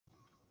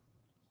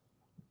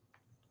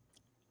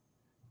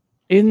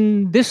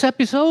In this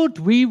episode,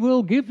 we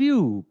will give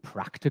you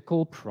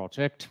practical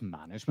project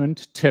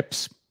management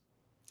tips.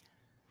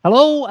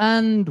 Hello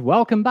and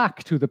welcome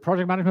back to the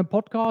Project Management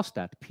Podcast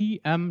at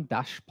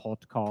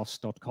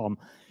pm-podcast.com.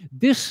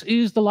 This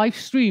is the live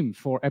stream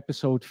for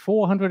episode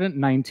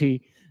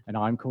 490, and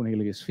I'm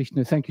Cornelius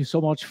Fichtner. Thank you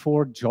so much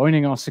for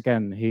joining us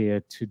again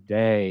here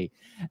today.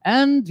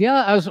 And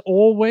yeah, as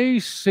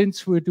always,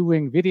 since we're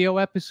doing video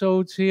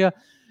episodes here,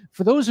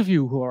 for those of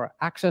you who are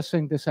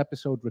accessing this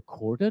episode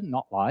recorded,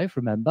 not live,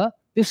 remember,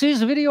 this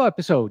is a video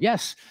episode.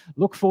 Yes,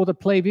 look for the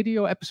play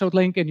video episode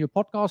link in your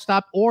podcast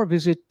app or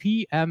visit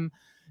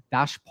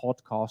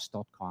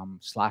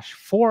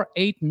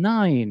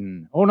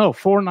pm-podcast.com/489. Oh no,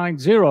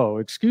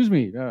 490, excuse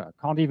me. I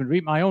can't even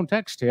read my own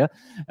text here,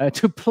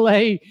 to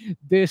play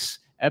this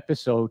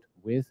episode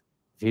with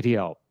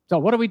video. So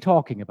what are we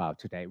talking about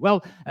today?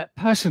 Well,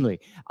 personally,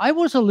 I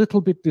was a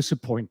little bit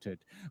disappointed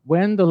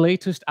when the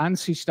latest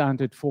ANSI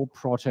standard for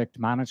project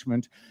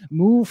management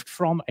moved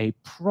from a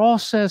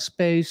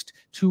process-based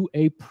to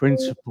a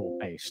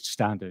principle-based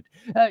standard.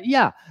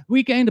 Yeah,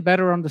 we gained a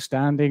better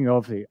understanding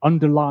of the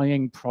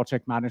underlying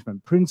project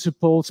management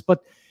principles,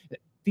 but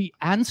the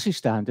ANSI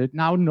standard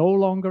now no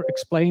longer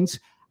explains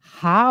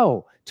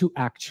how to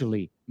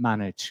actually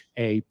manage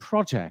a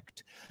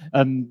project.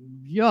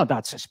 Yeah,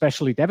 that's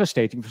especially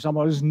devastating for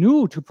someone who's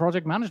new to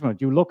project management.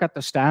 You look at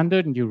the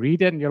standard and you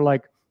read it and you're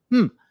like,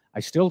 I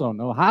still don't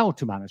know how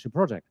to manage a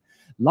project.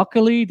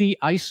 Luckily, the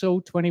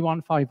ISO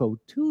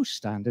 21502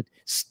 standard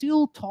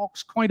still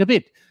talks quite a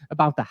bit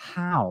about the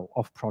how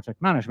of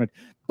project management,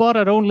 but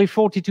at only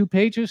 42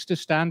 pages, the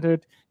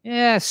standard,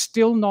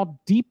 still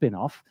not deep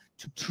enough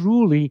to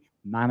truly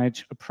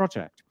manage a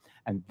project.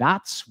 And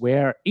that's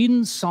where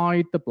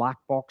Inside the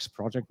BlackBox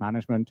Project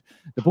Management,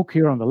 the book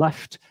here on the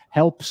left,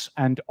 helps,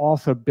 and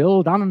author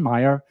Bill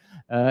Dannenmaier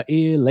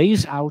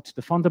lays out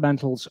the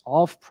fundamentals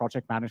of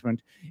project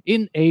management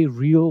in a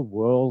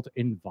real-world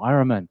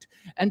environment.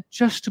 And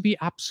just to be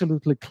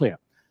absolutely clear,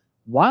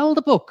 while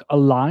the book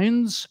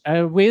aligns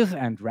with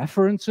and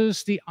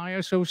references the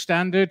ISO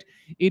standard,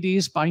 it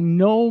is by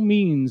no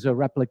means a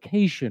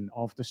replication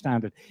of the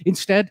standard.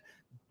 Instead,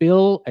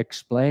 Bill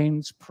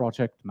explains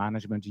project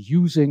management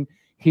using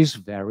his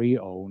very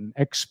own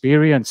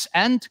experience.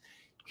 And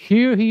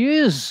here he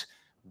is.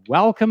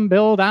 Welcome,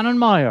 Bill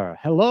Dannenmaier.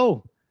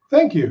 Hello.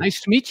 Thank you.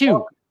 Nice to meet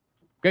you.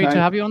 Great to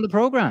have you on the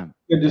program.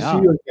 Good to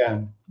see you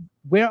again.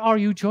 Where are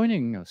you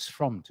joining us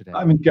from today?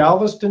 I'm in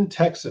Galveston,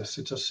 Texas.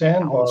 It's a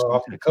sandbar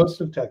off the coast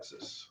of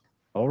Texas.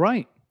 All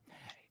right.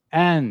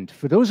 And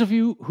for those of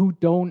you who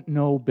don't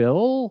know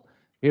Bill,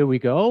 here we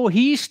go.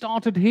 He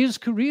started his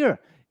career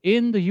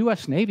in the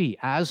US Navy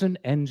as an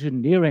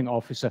engineering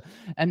officer.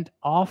 And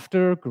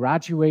after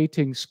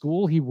graduating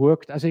school, he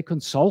worked as a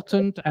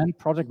consultant and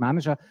project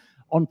manager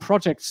on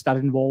projects that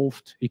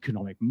involved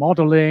economic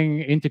modeling,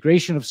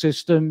 integration of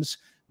systems,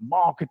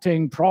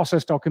 marketing,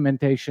 process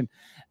documentation,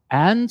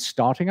 and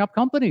starting up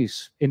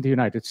companies in the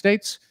United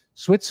States,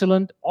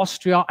 Switzerland,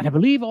 Austria, and I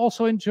believe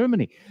also in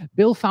Germany.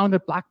 Bill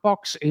founded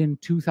BlackBox in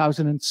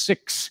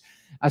 2006.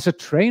 As a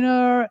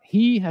trainer,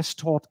 he has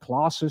taught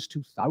classes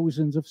to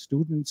thousands of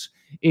students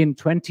in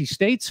 20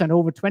 states and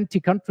over 20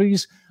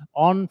 countries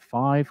on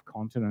 5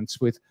 continents,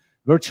 with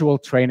virtual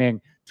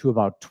training to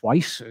about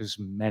twice as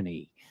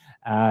many.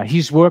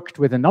 He's worked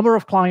with a number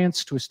of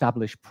clients to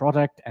establish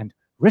product and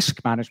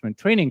risk management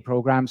training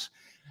programs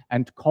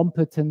and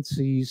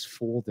competencies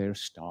for their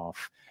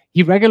staff.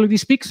 He regularly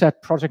speaks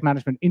at Project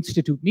Management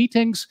Institute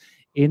meetings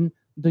in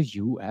the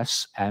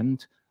US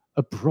and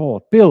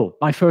abroad. Bill,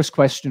 my first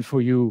question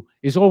for you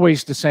is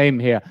always the same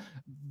here.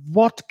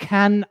 What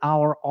can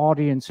our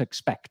audience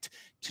expect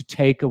to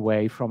take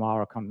away from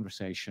our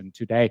conversation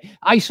today?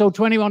 ISO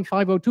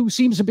 21502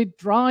 seems a bit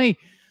dry.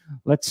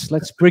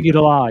 Let's bring it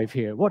alive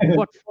here. What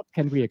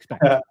can we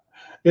expect?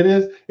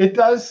 It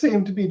does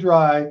seem to be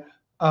dry.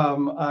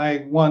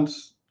 I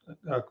once,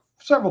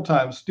 several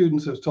times,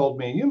 students have told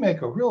me, you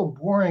make a real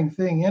boring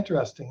thing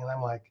interesting. And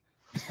I'm like,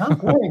 it's not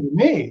boring to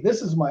me.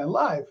 This is my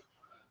life.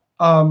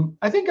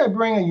 I think I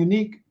bring a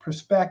unique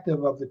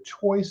perspective of the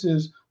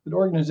choices that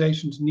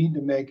organizations need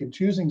to make in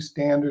choosing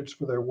standards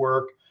for their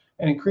work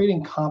and in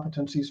creating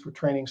competencies for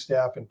training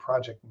staff in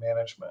project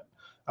management.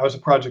 I was a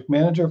project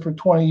manager for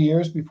 20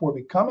 years before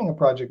becoming a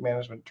project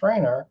management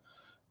trainer.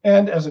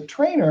 And as a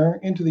trainer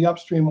into the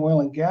upstream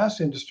oil and gas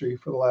industry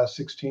for the last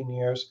 16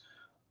 years,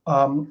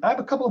 I have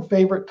a couple of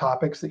favorite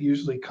topics that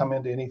usually come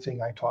into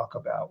anything I talk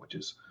about, which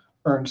is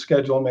earned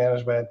schedule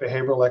management,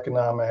 behavioral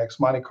economics,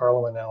 Monte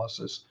Carlo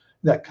analysis,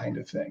 that kind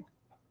of thing.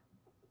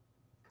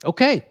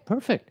 Okay,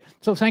 perfect.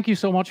 So thank you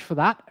so much for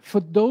that. For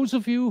those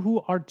of you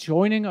who are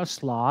joining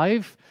us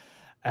live,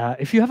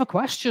 if you have a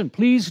question,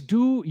 please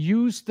do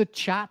use the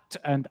chat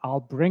and I'll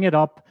bring it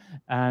up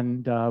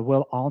and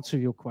we'll answer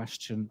your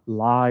question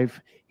live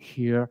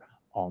here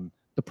on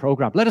the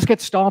program. Let us get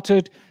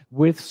started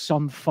with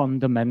some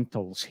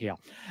fundamentals here.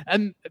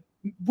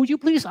 Would you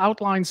please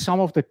outline some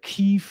of the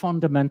key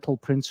fundamental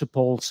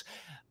principles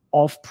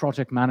of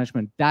project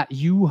management that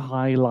you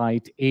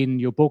highlight in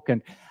your book,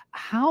 and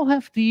how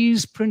have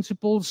these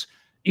principles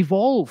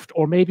evolved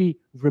or maybe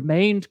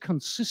remained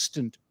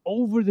consistent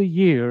over the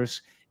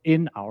years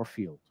in our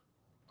field?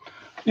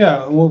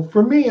 Yeah, well,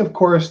 for me, of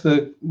course,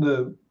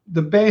 the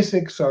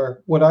basics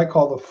are what I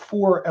call the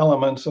four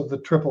elements of the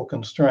triple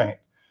constraint: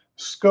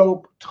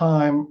 scope,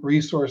 time,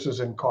 resources,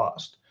 and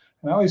cost.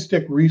 And I always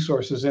stick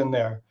resources in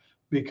there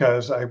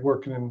because I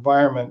work in an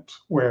environment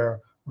where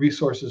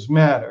resources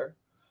matter.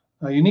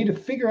 You need to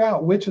figure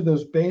out which of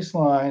those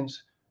baselines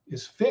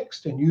is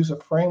fixed and use a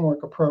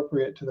framework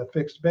appropriate to the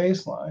fixed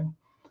baseline.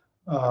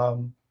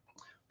 Um,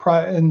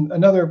 and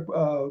another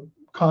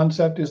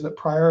concept is that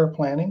prior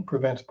planning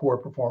prevents poor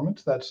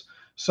performance. That's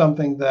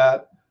something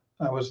that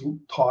I was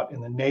taught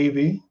in the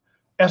Navy.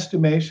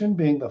 Estimation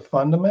being the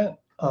fundament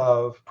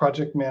of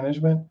project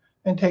management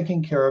and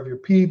taking care of your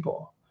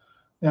people.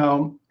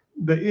 Now,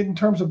 in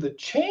terms of the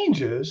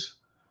changes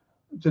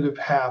that have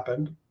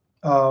happened,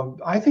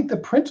 I think the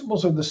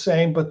principles are the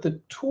same, but the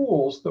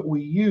tools that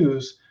we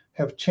use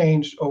have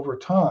changed over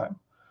time.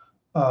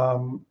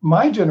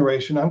 My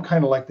generation, I'm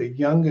kind of like the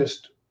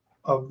youngest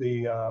of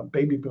the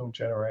baby boom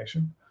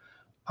generation.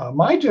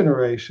 My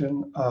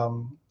generation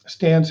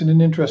stands in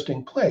an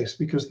interesting place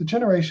because the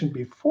generation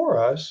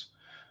before us,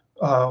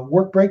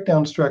 work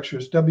breakdown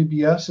structures,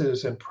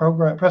 WBSs, and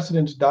program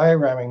precedence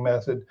diagramming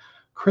method,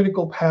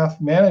 critical path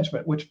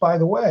management, which, by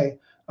the way,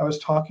 I was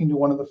talking to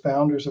one of the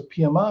founders of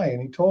PMI,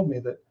 and he told me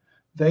that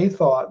they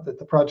thought that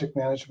the Project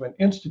Management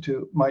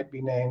Institute might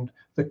be named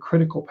the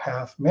Critical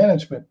Path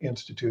Management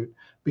Institute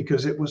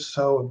because it was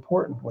so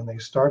important when they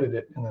started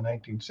it in the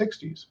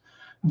 1960s.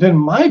 Then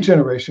my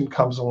generation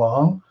comes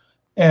along,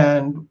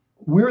 and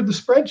we're the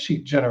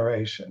spreadsheet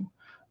generation.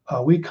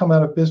 We come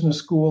out of business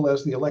school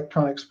as the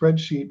electronic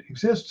spreadsheet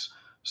exists.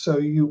 So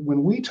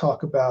when we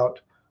talk about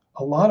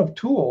a lot of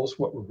tools,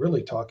 what we're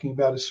really talking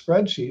about is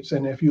spreadsheets.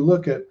 And if you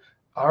look at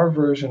our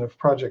version of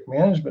project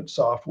management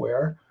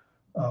software,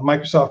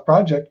 Microsoft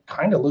Project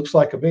kind of looks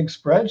like a big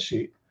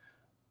spreadsheet.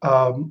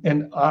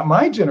 And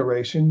my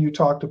generation, you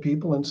talk to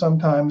people and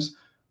sometimes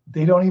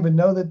they don't even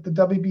know that the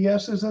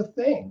WBS is a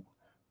thing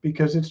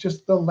because it's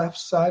just the left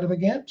side of a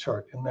Gantt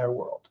chart in their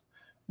world.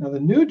 Now, the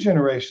new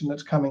generation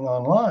that's coming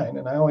online,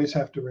 and I always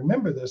have to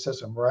remember this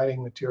as I'm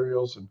writing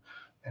materials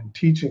and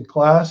teaching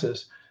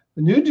classes,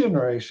 the new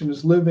generation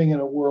is living in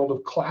a world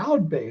of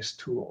cloud-based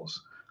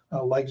tools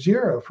like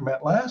Jira from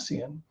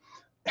Atlassian.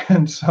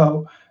 And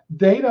so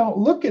they don't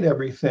look at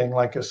everything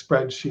like a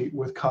spreadsheet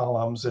with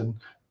columns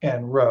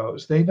and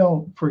rows. They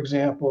don't, for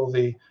example,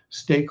 the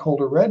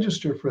stakeholder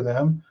register for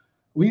them.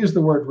 We use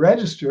the word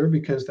register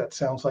because that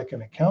sounds like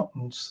an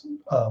accountant's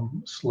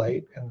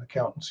slate, and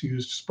accountants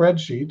used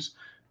spreadsheets.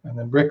 And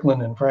then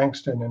Bricklin and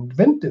Frankston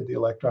invented the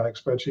electronic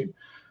spreadsheet.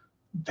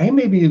 They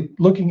may be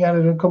looking at it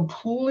in a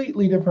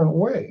completely different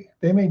way.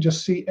 They may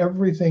just see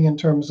everything in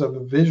terms of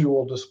a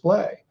visual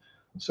display.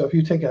 So if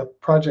you take a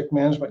project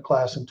management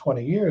class in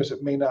 20 years,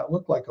 it may not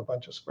look like a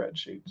bunch of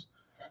spreadsheets.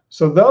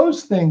 So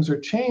those things are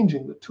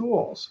changing the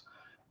tools,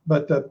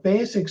 but the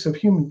basics of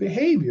human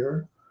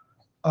behavior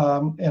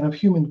and of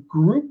human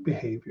group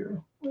behavior,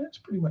 it's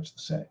pretty much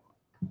the same.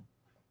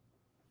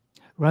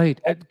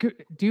 Right.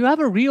 Do you have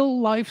a real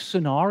life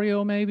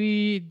scenario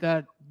maybe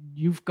that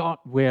you've got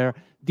where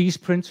these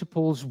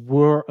principles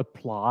were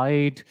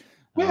applied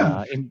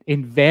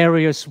in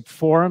various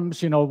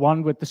forms,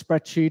 one with the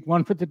spreadsheet,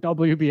 one with the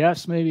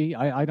WBS, maybe?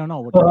 I don't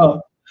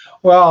know.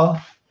 Well,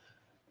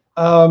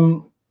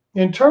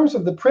 in terms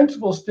of the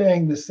principles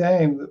staying the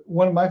same,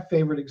 one of my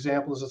favorite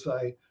examples is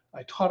I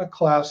taught a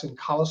class in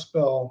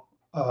Kalispell,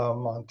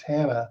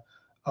 Montana,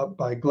 up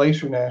by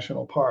Glacier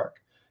National Park.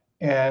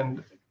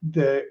 And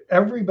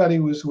everybody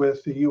was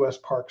with the U.S.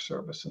 Park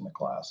Service in the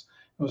class.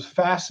 It was a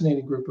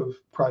fascinating group of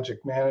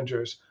project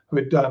managers who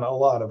had done a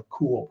lot of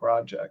cool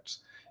projects.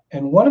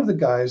 And one of the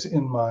guys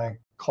in my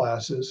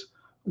classes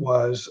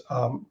was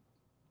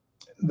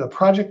the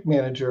project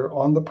manager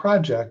on the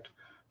project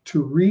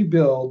to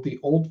rebuild the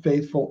Old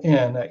Faithful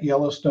Inn at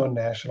Yellowstone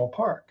National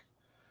Park.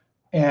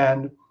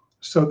 And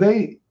so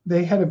they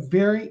had a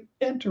very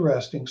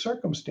interesting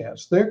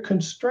circumstance. Their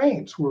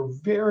constraints were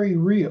very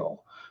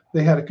real.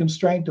 They had a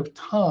constraint of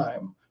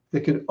time. They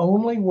could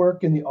only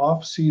work in the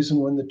off season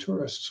when the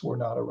tourists were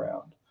not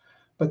around.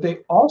 But they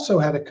also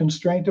had a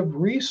constraint of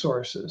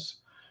resources.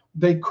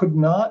 They could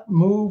not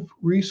move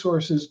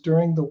resources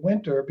during the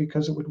winter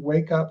because it would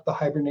wake up the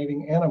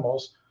hibernating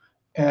animals.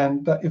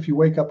 And if you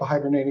wake up a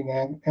hibernating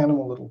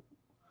animal, it'll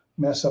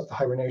mess up the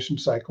hibernation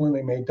cycle and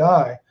they may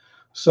die.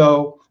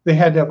 So they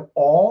had to have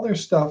all their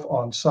stuff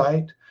on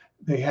site.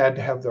 They had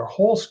to have their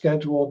whole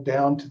schedule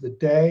down to the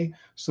day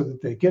so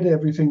that they get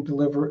everything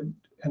delivered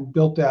and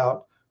built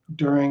out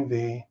during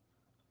the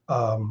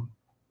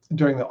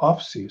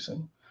off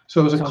season. So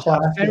it was a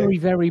classic, very,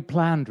 very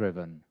plan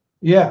driven.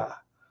 Yeah,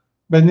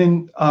 but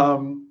then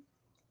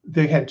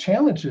they had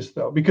challenges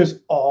though,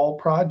 because all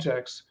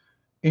projects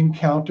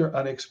encounter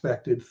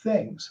unexpected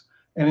things.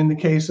 And in the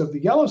case of the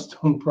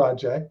Yellowstone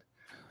project,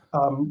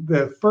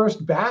 the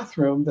first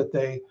bathroom that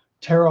they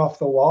tear off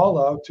the wall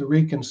of to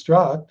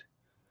reconstruct,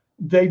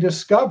 they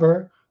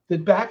discover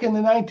that back in the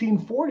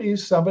 1940s,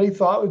 somebody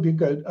thought it would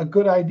be a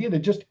good idea to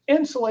just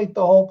insulate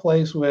the whole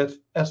place with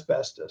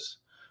asbestos.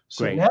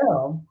 So Great.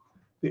 now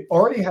they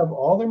already have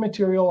all their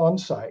material on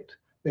site.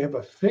 They have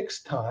a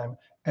fixed time,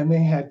 and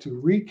they had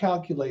to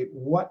recalculate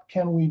what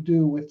can we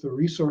do with the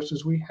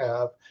resources we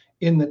have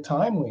in the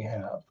time we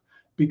have,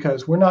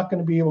 because we're not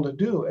going to be able to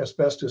do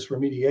asbestos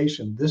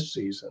remediation this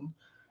season.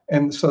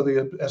 And so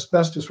the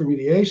asbestos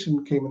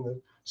remediation came in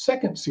the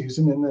second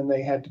season, and then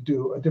they had to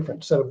do a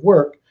different set of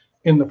work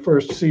in the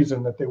first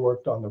season that they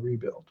worked on the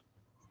rebuild.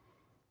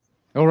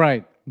 All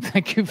right.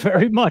 Thank you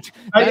very much.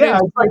 Yeah,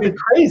 it's like a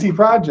crazy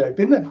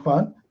project. Isn't that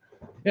fun?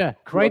 Yeah,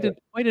 quite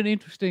an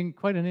interesting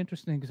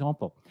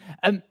example.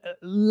 And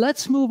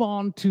let's move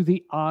on to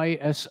the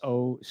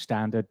ISO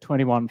standard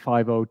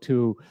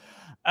 21502.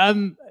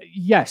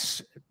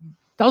 Yes,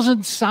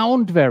 doesn't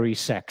sound very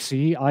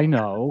sexy, I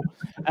know,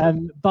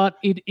 but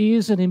it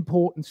is an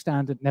important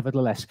standard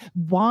nevertheless.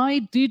 Why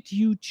did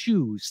you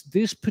choose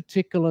this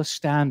particular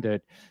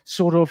standard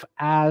sort of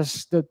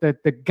as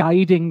the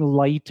guiding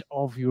light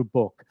of your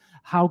book?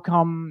 How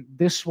come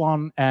this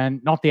one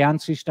and not the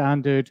ANSI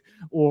standard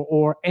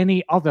or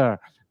any other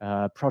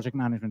project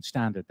management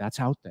standard that's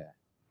out there?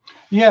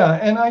 Yeah,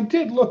 and I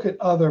did look at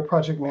other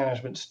project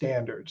management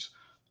standards.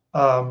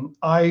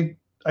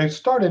 I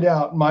started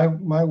out,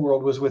 my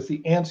world was with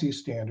the ANSI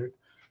standard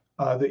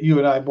that you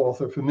and I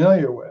both are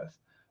familiar with.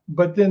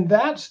 But then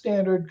that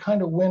standard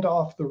kind of went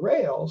off the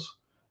rails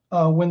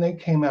when they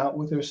came out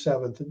with their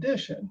 7th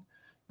edition.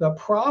 The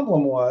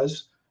problem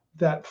was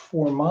that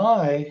for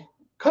my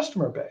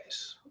customer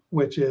base,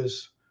 which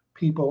is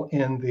people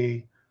in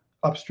the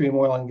upstream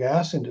oil and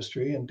gas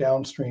industry and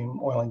downstream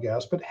oil and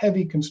gas, but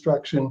heavy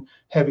construction,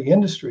 heavy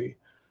industry,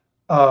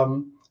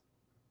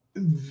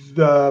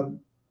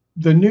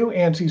 the new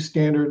ANSI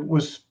standard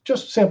was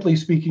just simply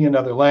speaking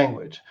another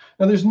language.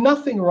 Now, there's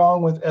nothing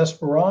wrong with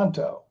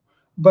Esperanto,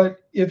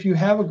 but if you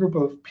have a group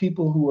of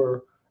people who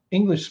are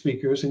English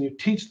speakers and you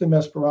teach them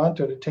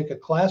Esperanto to take a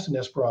class in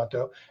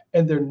Esperanto,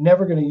 and they're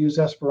never going to use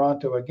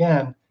Esperanto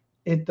again,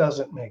 it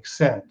doesn't make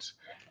sense.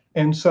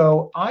 And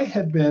so I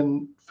had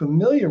been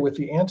familiar with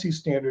the ANSI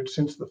standard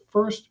since the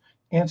first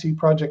ANSI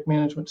project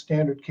management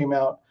standard came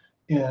out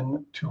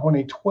in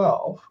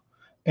 2012.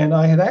 And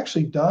I had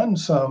actually done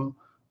some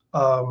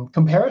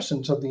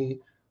comparisons of the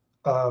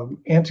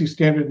ANSI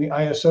standard and the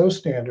ISO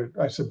standard.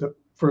 I said the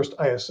first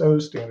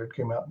ISO standard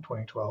came out in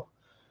 2012.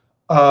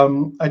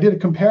 I did a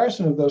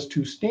comparison of those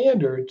two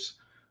standards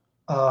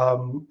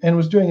and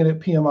was doing it at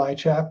PMI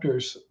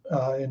chapters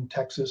in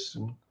Texas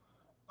and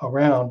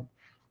around.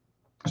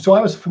 So I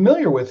was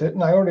familiar with it,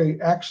 and I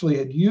already actually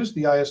had used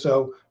the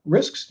ISO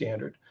risk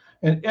standard.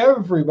 And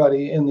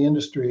everybody in the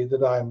industry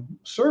that I'm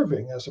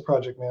serving as a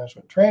project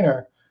management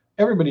trainer,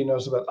 everybody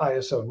knows about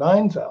ISO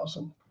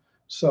 9000.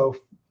 So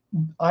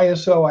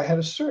ISO, I had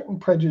a certain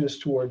prejudice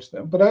towards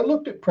them, but I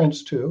looked at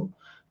Prince 2,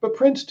 but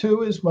Prince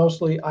 2 is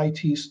mostly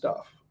IT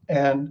stuff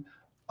and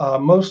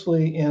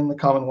mostly in the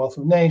Commonwealth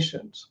of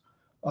Nations.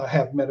 I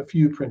have met a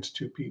few Prince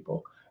 2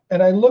 people.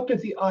 And I looked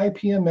at the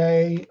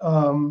IPMA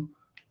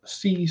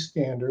C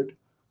standard,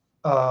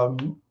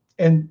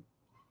 and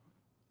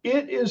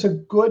it is a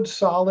good,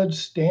 solid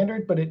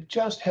standard, but it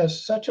just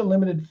has such a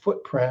limited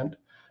footprint,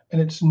 and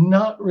it's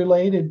not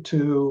related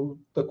to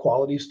the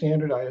quality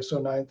standard,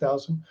 ISO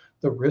 9000,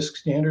 the risk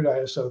standard,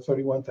 ISO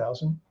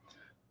 31000.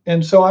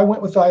 And so I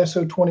went with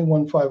ISO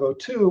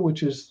 21502,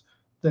 which is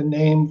the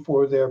name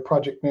for their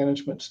project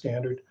management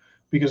standard,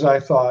 because I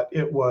thought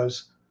it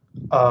was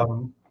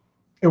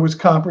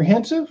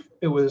comprehensive,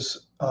 it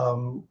was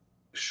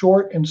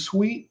short and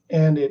sweet,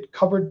 and it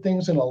covered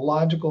things in a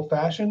logical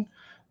fashion.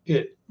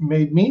 It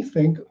made me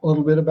think a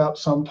little bit about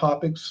some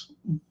topics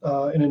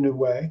in a new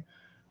way.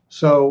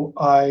 So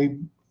I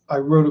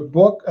wrote a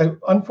book.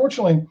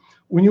 Unfortunately,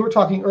 when you were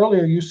talking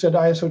earlier, you said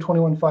ISO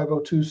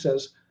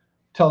 21502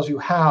 tells you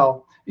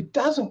how. It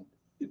doesn't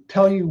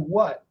tell you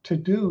what to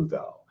do,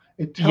 though.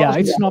 It tells yeah,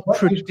 it's not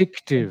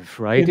predictive,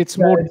 right? It's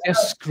more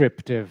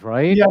descriptive,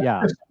 right?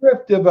 Yeah,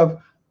 descriptive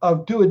of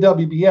do a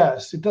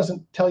WBS. It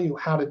doesn't tell you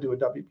how to do a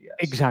WBS.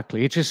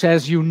 Exactly. It just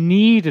says you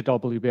need a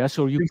WBS,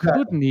 or you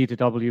could need a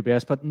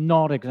WBS, but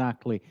not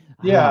exactly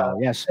how.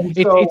 Yes,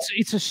 so,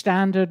 it's a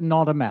standard,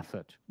 not a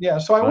method. Yeah,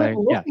 so I went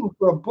looking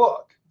for a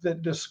book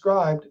that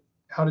described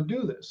how to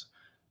do this.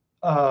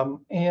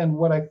 And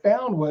what I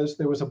found was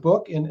there was a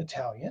book in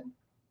Italian,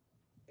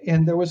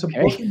 and there was a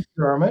book in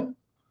German,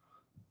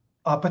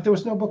 but there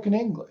was no book in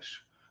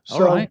English.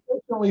 So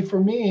unfortunately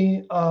for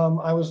me,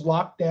 I was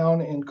locked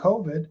down in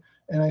COVID,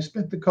 and I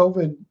spent the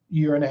COVID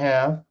year and a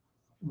half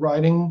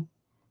writing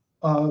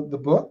the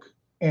book.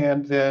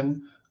 And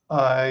then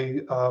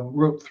I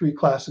wrote 3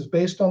 classes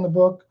based on the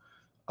book.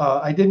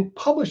 I didn't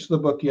publish the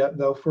book yet,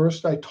 though.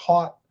 First, I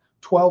taught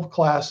 12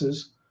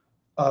 classes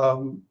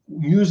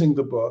using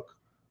the book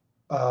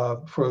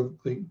for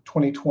the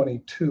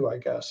 2022, I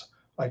guess.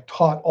 I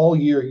taught all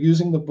year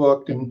using the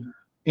book in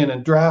a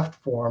draft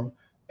form.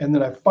 And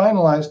then I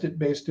finalized it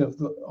based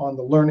on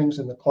the learnings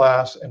in the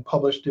class and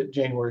published it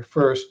January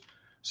 1st.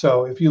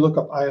 So if you look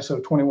up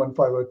ISO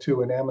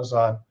 21502 in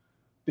Amazon,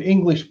 the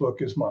English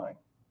book is mine.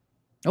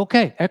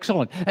 Okay,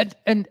 excellent.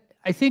 And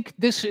I think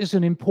this is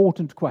an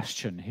important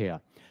question here.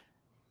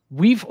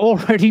 We've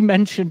already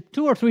mentioned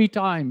 2 or 3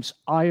 times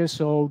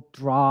ISO,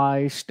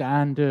 dry,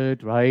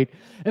 standard, right?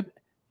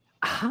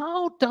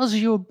 How does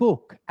your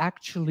book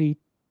actually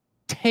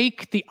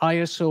take the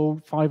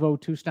ISO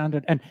 502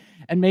 standard and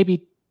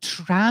maybe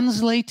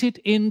translate it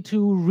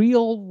into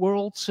real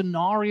world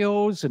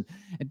scenarios and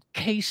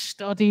case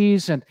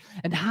studies, and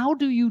how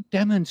do you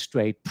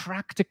demonstrate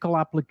practical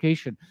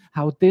application,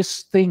 how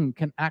this thing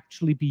can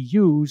actually be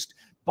used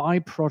by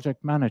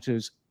project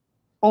managers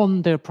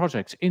on their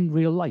projects in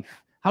real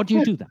life? How do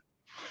you do that?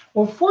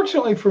 Well,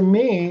 fortunately for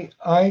me,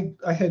 I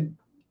had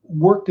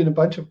worked in a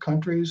bunch of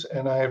countries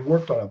and I had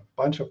worked on a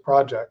bunch of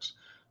projects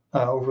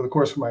over the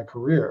course of my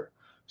career.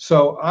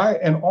 So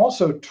and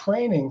also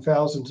training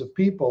thousands of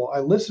people, I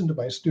listen to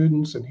my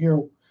students and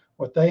hear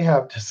what they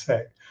have to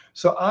say.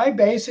 So I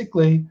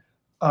basically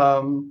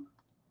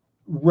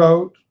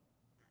wrote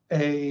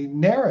a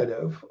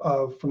narrative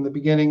from the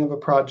beginning of a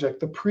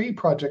project, the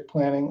pre-project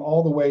planning,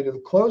 all the way to the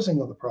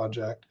closing of the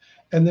project.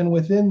 And then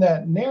within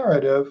that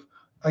narrative,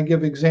 I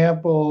give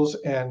examples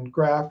and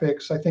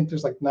graphics. I think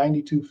there's like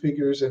 92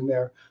 figures in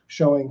there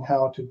showing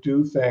how to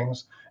do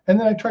things. And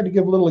then I try to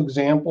give little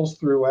examples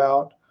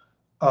throughout,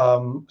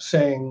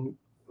 saying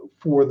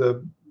for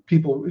the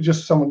people,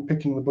 just someone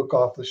picking the book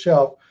off the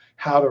shelf,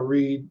 how to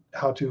read,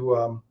 how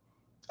to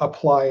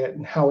apply it,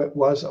 and how it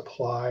was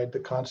applied, the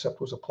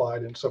concept was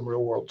applied in some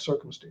real world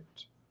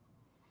circumstance.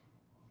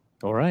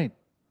 All right.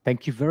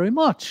 Thank you very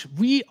much.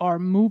 We are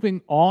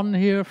moving on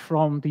here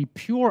from the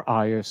pure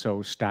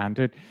ISO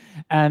standard,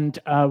 and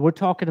we're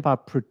talking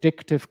about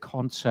adaptive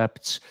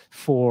concepts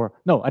for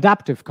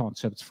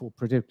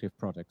predictive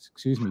projects,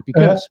 excuse me,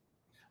 because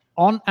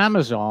on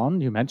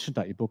Amazon, you mentioned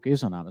that your book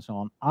is on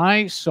Amazon,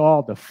 I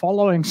saw the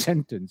following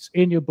sentence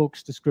in your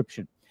book's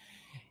description.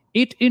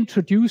 It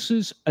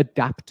introduces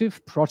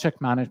adaptive project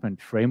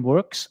management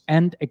frameworks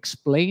and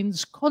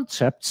explains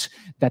concepts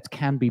that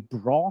can be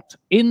brought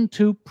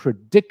into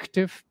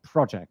predictive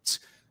projects.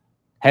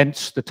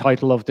 Hence the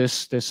title of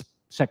this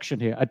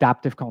section here,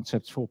 Adaptive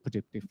Concepts for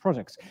Predictive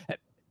Projects.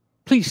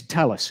 Please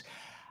tell us.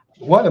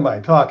 What am I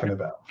talking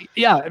about?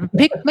 Yeah,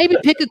 maybe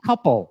pick a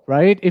couple,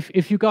 right?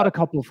 If you got a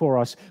couple for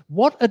us,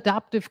 what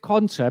adaptive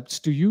concepts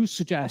do you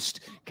suggest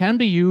can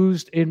be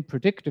used in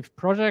predictive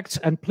projects?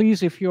 And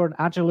please, if you're an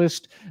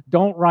agilist,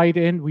 don't write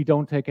in. We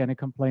don't take any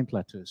complaint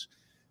letters.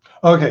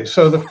 Okay,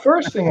 so the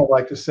first thing I'd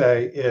like to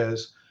say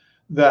is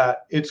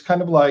that it's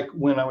kind of like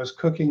when I was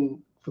cooking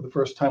for the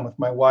first time with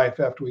my wife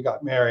after we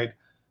got married.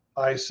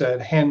 I said,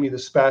 hand me the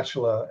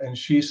spatula. And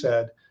she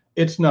said,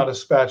 it's not a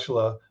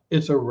spatula,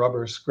 it's a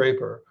rubber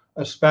scraper.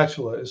 A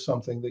spatula is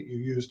something that you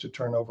use to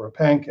turn over a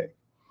pancake.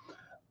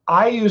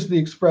 I use the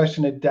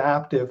expression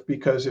adaptive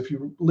because if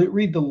you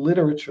read the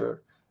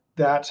literature,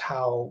 that's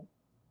how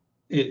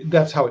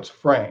it's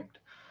framed.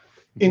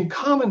 In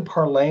common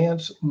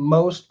parlance,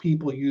 most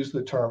people use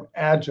the term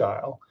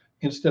agile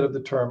instead of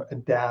the term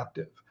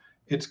adaptive.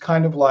 It's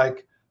kind of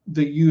like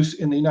the use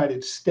in the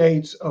United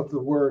States of the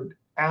word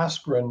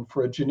aspirin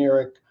for a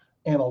generic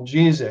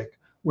analgesic,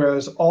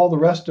 whereas all the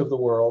rest of the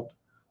world,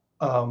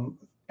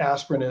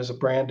 aspirin is a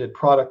branded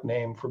product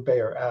name for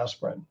Bayer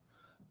aspirin.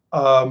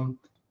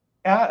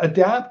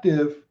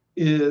 Adaptive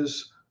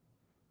is,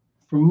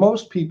 for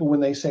most people,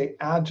 when they say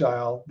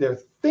agile, they're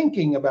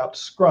thinking about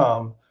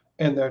Scrum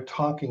and they're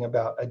talking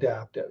about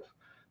adaptive.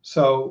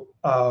 So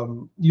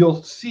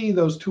you'll see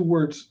those two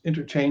words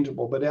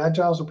interchangeable, but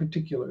agile is a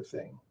particular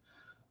thing.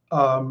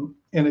 And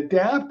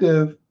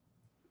adaptive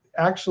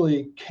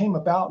actually came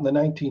about in the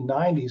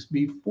 1990s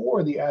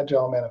before the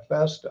Agile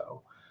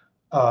Manifesto.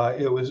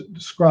 It was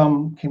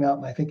Scrum came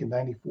out, I think, in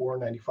 94,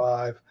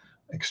 95,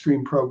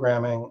 extreme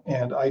programming.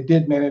 And I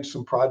did manage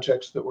some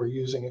projects that were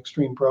using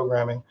extreme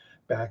programming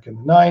back in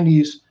the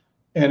 90s.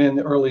 And in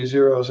the early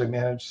zeros, I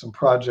managed some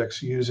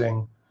projects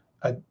using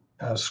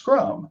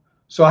Scrum.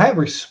 So I have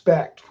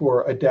respect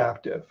for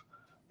adaptive.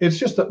 It's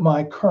just that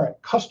my current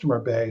customer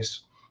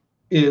base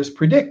is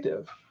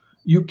predictive.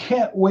 You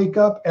can't wake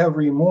up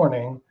every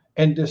morning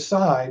and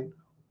decide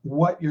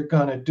what you're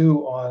going to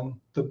do on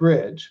the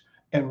bridge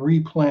and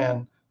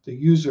replan the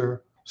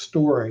user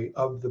story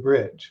of the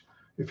bridge.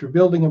 If you're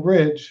building a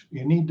bridge,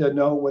 you need to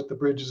know what the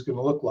bridge is going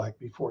to look like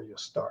before you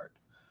start.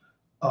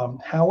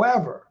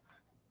 However,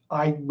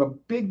 I'm a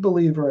big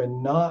believer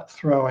in not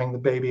throwing the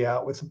baby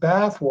out with the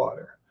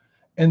bathwater.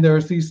 And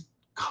there's these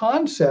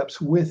concepts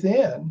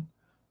within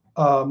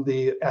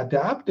the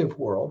adaptive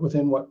world,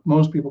 within what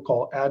most people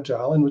call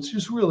agile, and which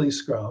is really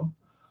Scrum.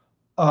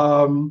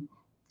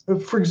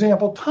 For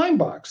example, time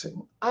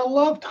boxing. I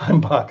love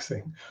time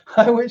boxing.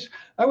 I wish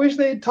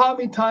they had taught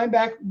me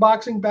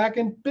boxing back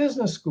in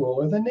business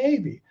school or the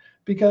Navy,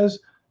 because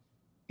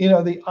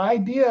the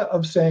idea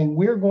of saying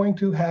we're going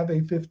to have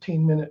a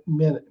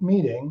 15-minute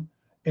meeting,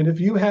 and if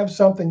you have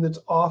something that's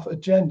off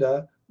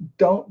agenda,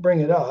 don't bring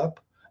it up.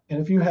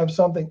 And if you have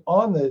something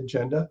on the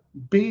agenda,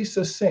 be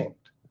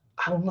succinct.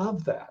 I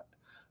love that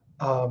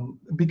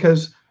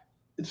because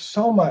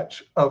so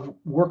much of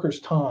workers'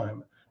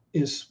 time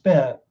is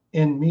spent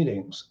in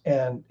meetings,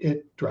 and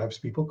it drives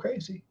people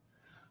crazy.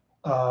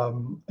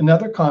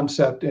 Another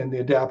concept in the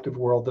adaptive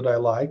world that I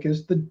like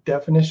is the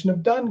definition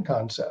of done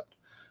concept.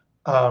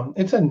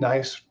 It's a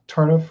nice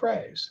turn of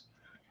phrase.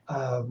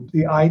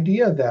 The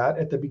idea that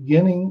at the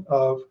beginning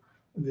of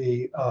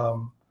the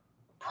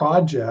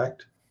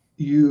project,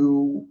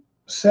 you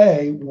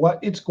say what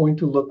it's going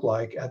to look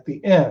like at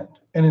the end.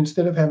 And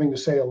instead of having to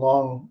say a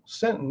long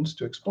sentence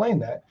to explain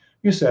that,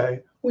 you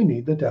say, we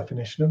need the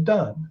definition of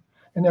done.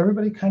 And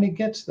everybody kind of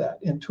gets that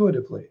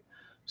intuitively.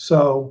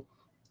 So,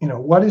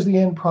 what does the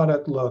end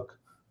product look,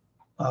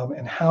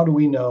 and how do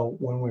we know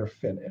when we're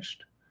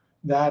finished?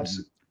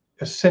 That's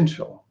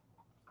essential.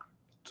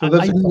 So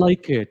I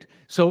like it.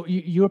 So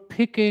you're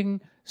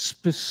picking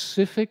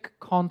specific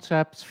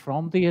concepts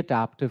from the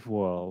adaptive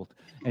world,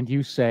 and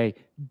you say,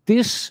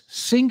 this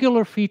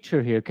singular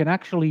feature here can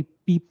actually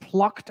be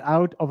plucked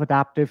out of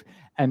adaptive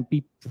and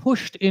be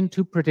pushed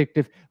into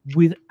predictive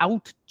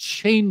without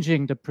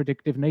changing the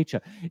predictive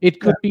nature. It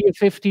could be a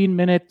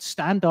 15-minute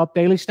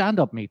daily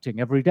stand-up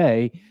meeting every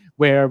day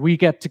where we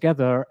get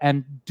together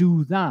and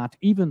do that,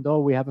 even though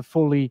we have a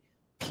fully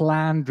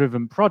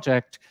plan-driven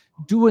project.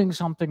 Doing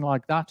something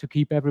like that to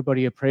keep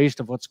everybody appraised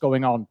of what's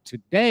going on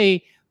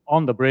today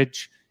on the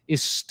bridge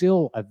is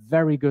still a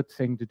very good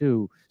thing to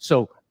do.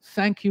 So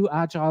thank you,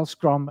 Agile,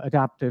 Scrum,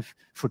 Adaptive,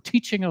 for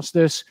teaching us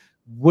this.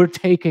 We're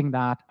taking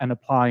that and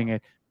applying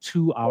it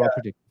to our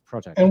predictive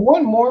project. And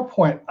one more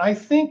point. I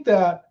think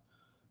that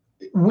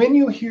when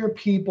you hear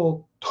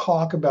people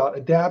talk about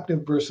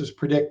adaptive versus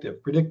predictive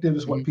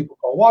is what people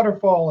call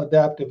waterfall,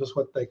 adaptive is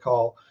what they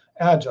call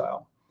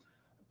agile.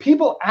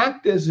 People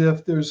act as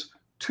if there's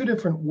two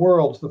different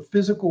worlds, the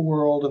physical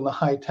world and the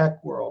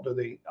high-tech world, or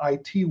the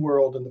IT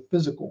world and the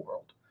physical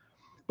world.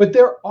 But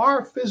there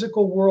are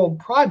physical world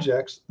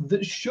projects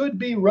that should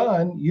be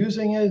run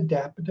using an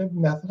adaptive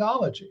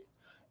methodology.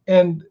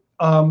 And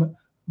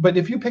but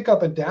if you pick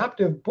up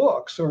adaptive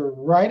books or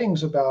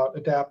writings about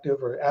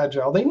adaptive or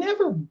agile, they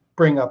never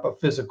bring up a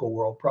physical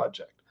world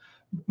project.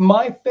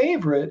 My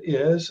favorite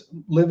is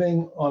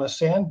living on a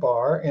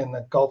sandbar in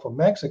the Gulf of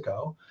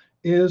Mexico,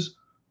 is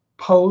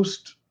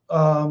post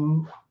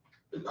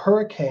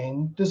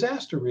hurricane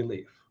disaster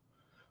relief.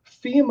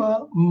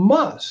 FEMA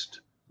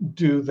must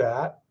do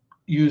that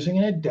using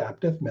an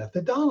adaptive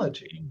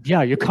methodology.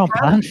 Yeah, you can't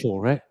plan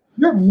for it.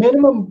 Your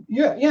minimum,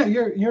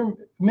 your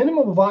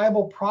minimum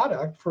viable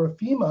product for a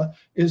FEMA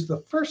is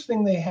the first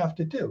thing they have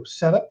to do.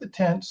 Set up the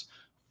tents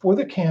for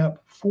the camp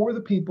for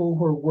the people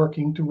who are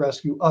working to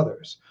rescue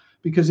others.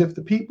 Because if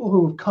the people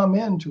who have come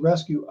in to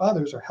rescue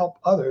others or help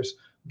others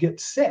get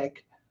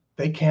sick,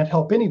 they can't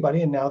help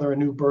anybody, and now they're a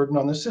new burden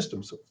on the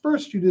system. So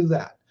first you do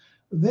that.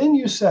 Then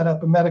you set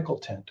up a medical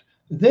tent.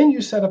 Then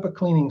you set up a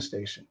cleaning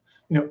station.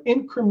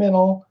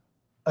 Incremental,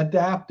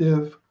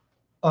 adaptive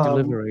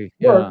delivery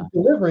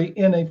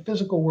in a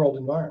physical world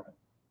environment.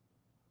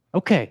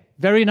 Okay,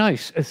 very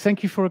nice.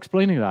 Thank you for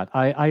explaining that.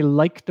 I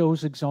like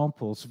those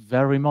examples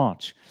very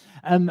much.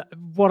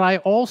 What I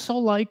also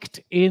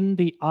liked in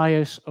the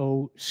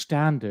ISO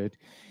standard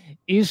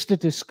is the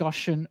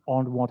discussion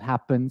on what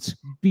happens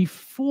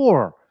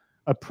before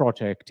a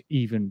project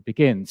even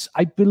begins.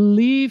 I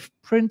believe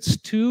Prince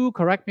 2,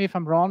 correct me if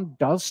I'm wrong,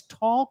 does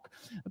talk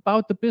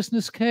about the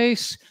business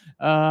case.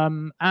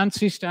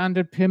 ANSI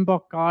standard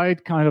PMBOK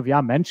guide kind of,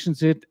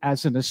 mentions it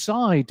as an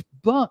aside,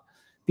 but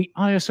the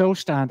ISO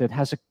standard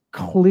has a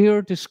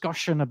clear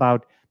discussion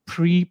about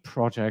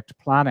pre-project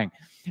planning.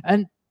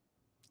 And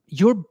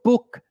your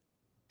book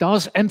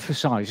does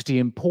emphasize the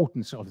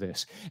importance of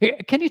this.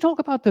 Can you talk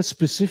about the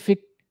specific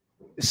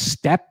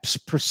steps,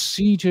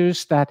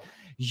 procedures that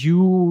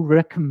you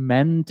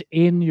recommend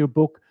in your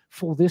book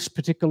for this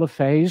particular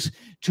phase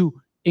to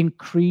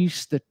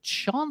increase the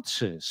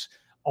chances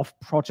of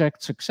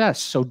project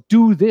success? So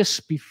do this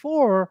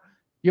before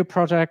your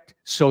project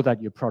so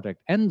that your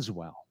project ends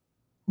well.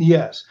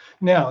 Yes.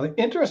 Now, the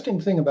interesting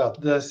thing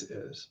about this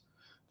is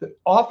that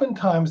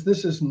oftentimes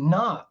this is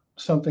not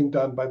something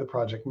done by the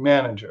project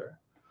manager.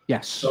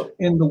 Yes. So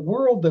in the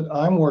world that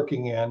I'm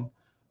working in,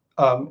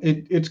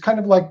 it's kind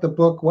of like the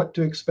book, What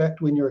to Expect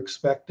When You're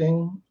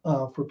Expecting,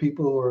 for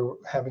people who are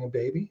having a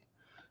baby.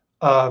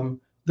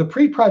 The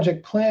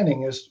pre-project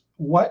planning is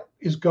what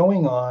is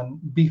going on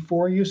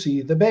before you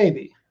see the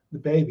baby. The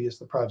baby is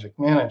the project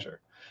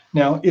manager.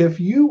 Now, if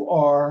you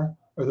are,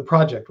 or the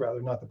project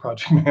rather, not the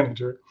project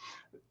manager,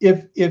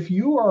 if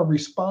you are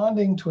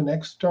responding to an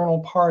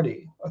external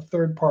party, a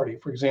third party,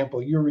 for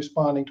example, you're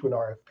responding to an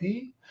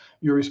RFP,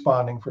 you're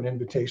responding for an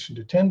invitation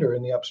to tender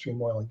in the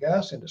upstream oil and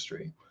gas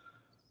industry,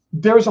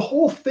 there's a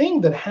whole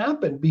thing that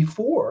happened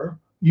before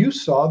you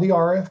saw the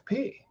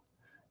RFP.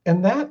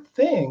 And that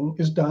thing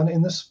is done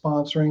in the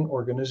sponsoring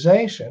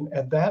organization,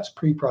 and that's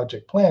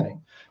pre-project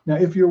planning. Now,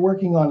 if you're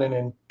working on an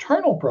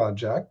internal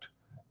project,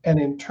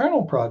 you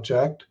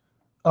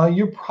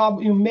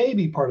may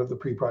be part of the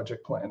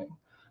pre-project planning.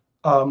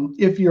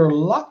 If you're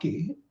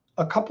lucky,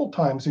 a couple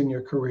times in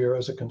your career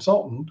as a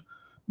consultant,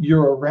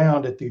 you're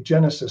around at the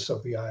genesis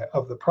of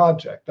the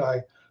project.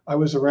 I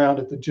was around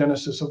at the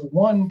genesis of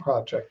one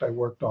project I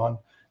worked on,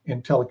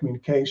 in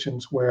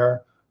telecommunications,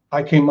 where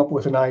I came up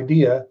with an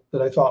idea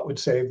that I thought would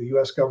save the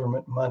US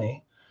government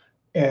money.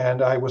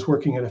 And I was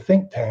working at a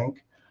think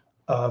tank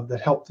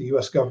that helped the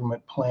US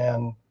government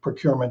plan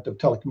procurement of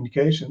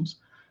telecommunications.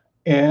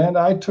 And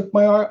I took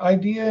my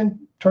idea and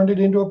turned it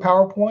into a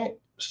PowerPoint,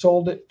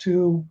 sold it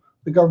to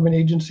the government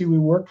agency we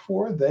worked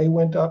for. They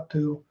went up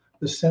to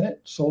the Senate,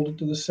 sold it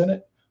to the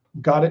Senate,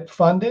 got it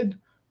funded,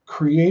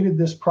 created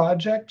this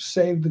project,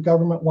 saved the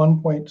government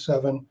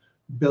 $1.7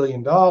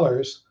 billion.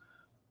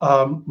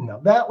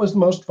 Now, that was the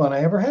most fun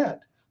I ever had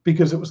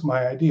because it was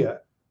my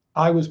idea.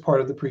 I was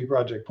part of the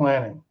pre-project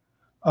planning.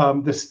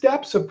 The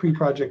steps of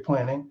pre-project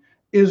planning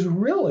is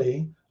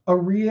really a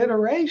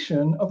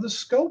reiteration of the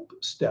scope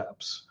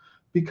steps,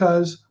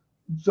 because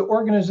the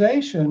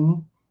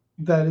organization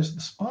that is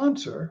the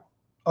sponsor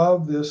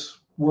of this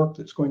work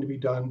that's going to be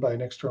done by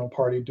an external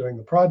party doing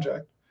the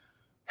project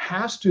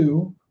has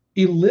to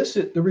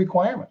elicit the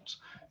requirements.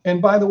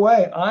 And by the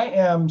way, I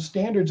am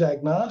standards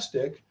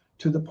agnostic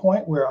to the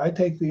point where I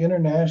take the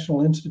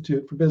International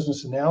Institute for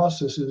Business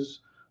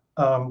Analysis's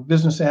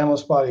business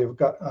analyst body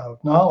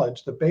of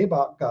knowledge, the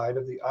BABOK guide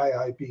of the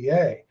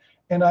IIBA.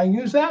 And I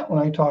use that when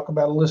I talk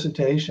about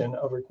elicitation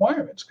of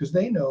requirements, because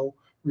they know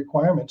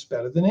requirements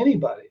better than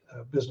anybody,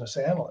 business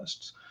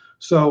analysts.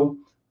 So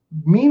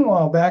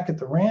meanwhile, back at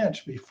the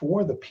ranch,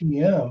 before the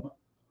PM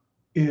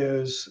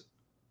has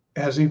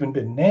even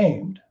been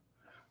named,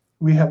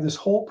 we have this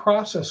whole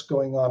process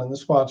going on in the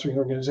sponsoring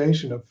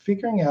organization of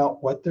figuring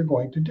out what they're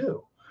going to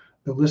do,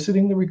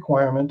 eliciting the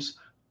requirements,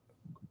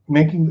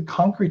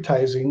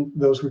 concretizing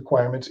those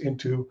requirements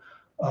into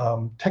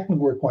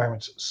technical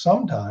requirements.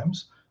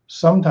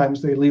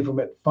 Sometimes they leave them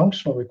at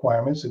functional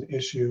requirements and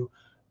issue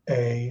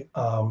an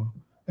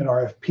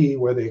RFP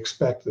where they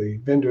expect the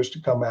vendors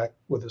to come back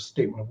with a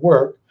statement of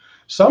work.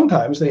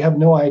 Sometimes they have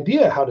no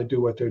idea how to do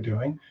what they're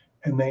doing,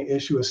 and they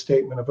issue a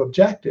statement of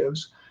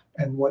objectives.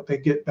 And what they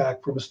get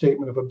back from a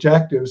statement of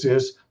objectives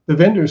is the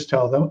vendors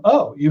tell them,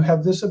 oh, you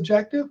have this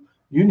objective,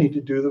 you need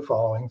to do the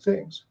following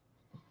things.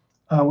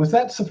 Was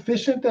that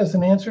sufficient as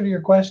an answer to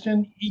your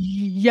question?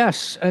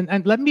 Yes,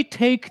 and let me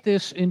take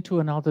this into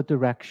another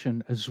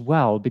direction as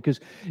well, because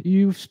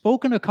you've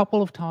spoken a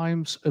couple of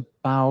times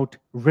about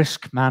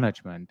risk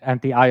management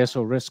and the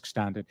ISO risk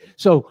standard.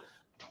 So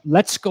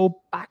let's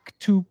go back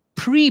to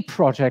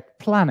pre-project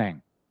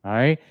planning,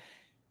 right?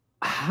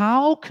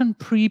 How can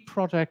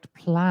pre-project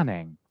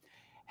planning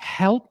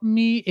help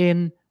me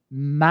in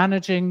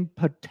managing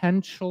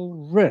potential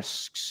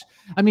risks?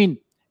 I mean,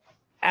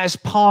 as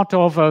part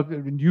of a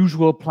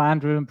usual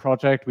plan-driven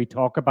project, we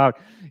talk about,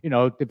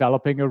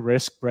 developing a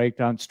risk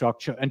breakdown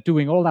structure and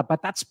doing all that,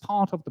 but that's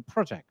part of the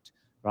project,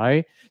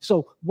 right?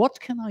 So what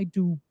can I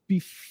do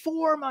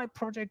before my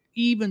project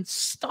even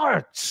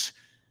starts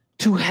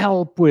to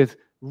help with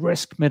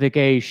risk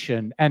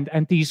mitigation and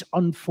these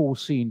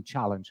unforeseen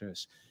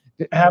challenges?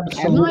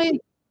 Absolutely.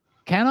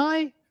 Can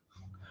I?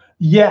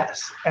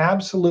 Yes,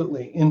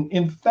 absolutely.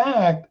 In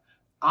fact,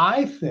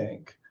 I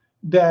think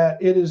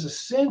that it is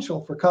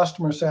essential for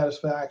customer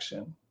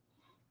satisfaction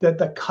that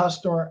the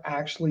customer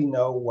actually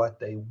know what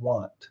they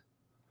want.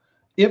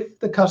 If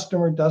the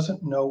customer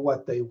doesn't know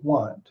what they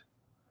want,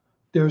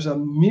 there's a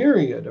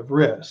myriad of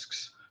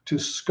risks to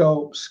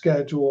scope,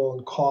 schedule,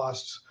 and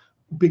costs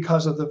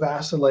because of the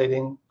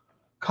vacillating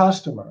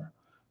customer.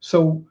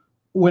 So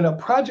when a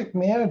project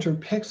manager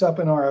picks up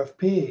an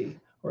RFP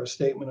or a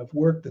statement of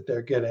work that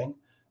they're getting,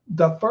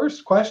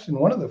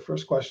 one of the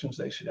first questions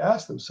they should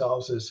ask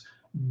themselves is,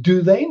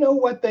 do they know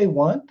what they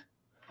want?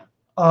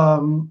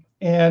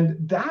 And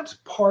that's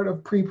part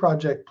of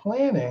pre-project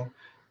planning.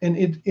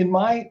 And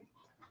I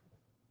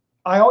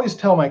always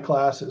tell my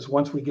classes,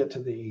 once we get to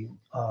the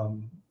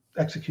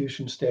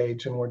execution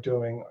stage and we're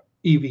doing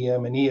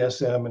EVM and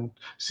ESM and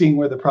seeing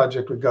where the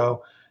project would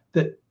go,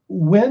 that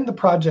when the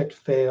project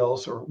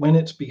fails or when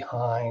it's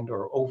behind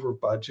or over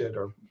budget,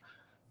 or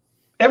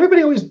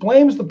everybody always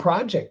blames the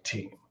project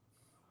team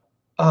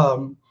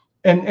and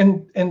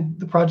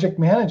the project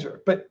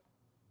manager. But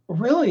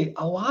really,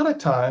 a lot of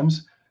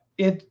times,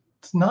 it's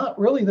not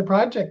really the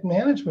project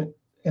management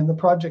and the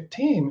project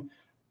team.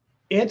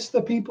 It's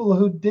the people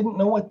who didn't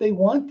know what they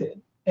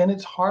wanted. And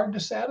it's hard to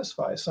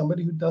satisfy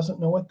somebody who doesn't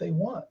know what they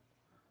want.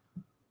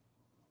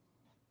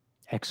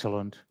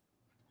 Excellent.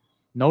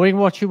 Knowing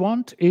what you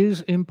want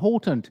is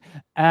important.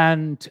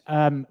 And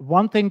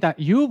one thing that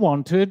you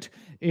wanted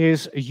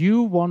is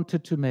you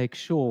wanted to make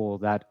sure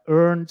that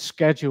earned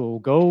schedule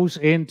goes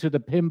into the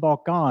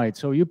PMBOK guide.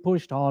 So you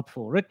pushed hard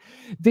for it.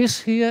 This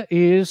here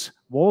is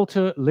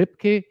Walter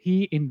Lipke.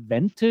 He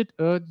invented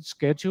earned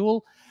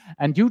schedule.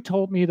 And you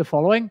told me the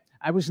following: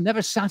 I was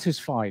never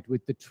satisfied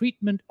with the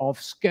treatment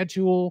of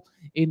schedule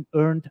in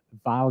earned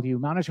value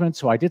management.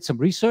 So I did some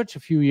research a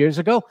few years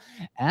ago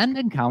and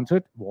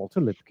encountered Walter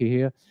Lipke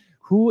here,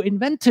 who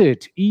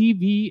invented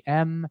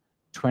EVM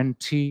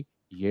 20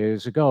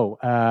 years ago.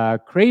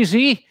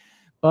 Crazy,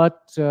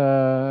 but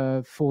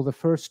for the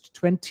first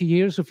 20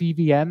 years of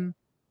EVM,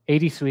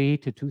 83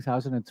 to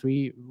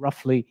 2003,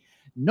 roughly,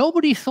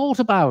 nobody thought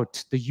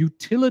about the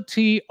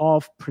utility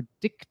of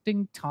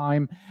predicting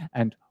time,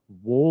 and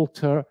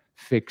Walter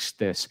fixed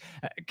this.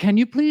 Can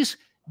you please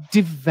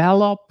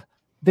develop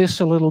this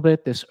a little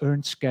bit, this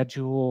earned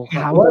schedule?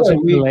 How does it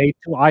relate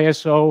to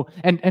ISO?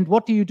 And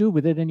what do you do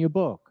with it in your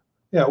book?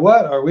 Yeah,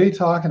 what are we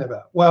talking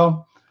about?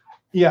 Well,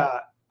 yeah,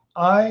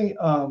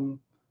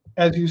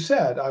 as you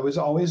said, I was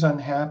always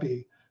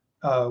unhappy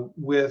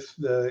with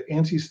the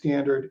ANSI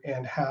standard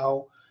and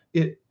how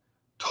it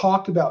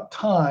talked about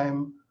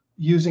time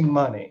using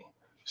money.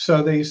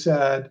 So they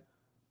said,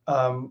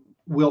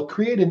 we'll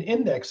create an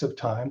index of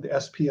time, the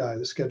SPI,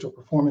 the Schedule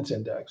Performance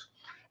Index,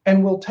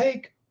 and we'll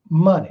take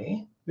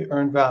money, the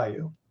earned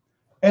value,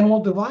 and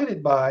we'll divide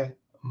it by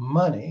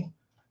money,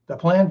 the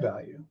planned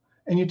value.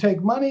 And you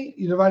take money,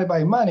 you divide it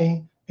by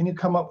money, and you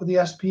come up with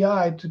the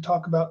SPI to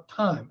talk about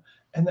time.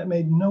 And that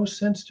made no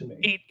sense to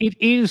me. It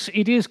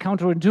is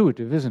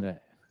counterintuitive, isn't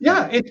it?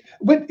 Yeah,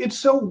 but it's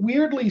so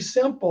weirdly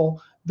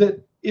simple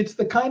that it's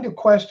the kind of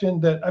question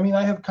that, I mean,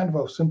 I have kind of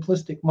a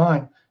simplistic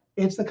mind.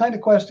 It's the kind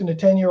of question a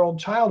 10-year-old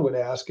child would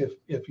ask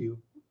if you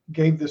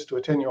gave this to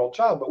a 10-year-old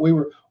child, but we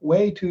were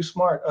way too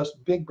smart, us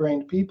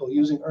big-brained people,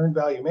 using earned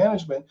value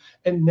management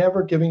and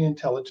never giving an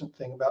intelligent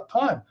thing about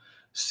time.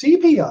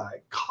 CPI,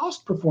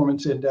 Cost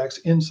Performance Index,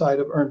 inside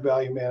of earned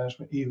value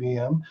management,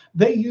 EVM,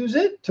 they use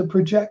it to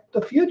project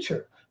the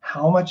future.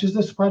 How much is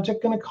this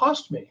project going to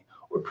cost me?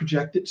 Or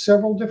project it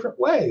several different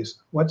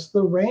ways. What's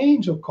the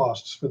range of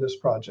costs for this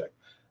project?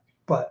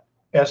 But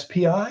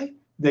SPI,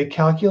 they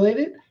calculate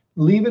it,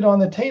 leave it on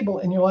the table,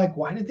 and you're like,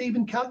 why did they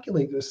even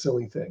calculate this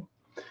silly thing?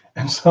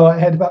 And so I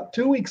had about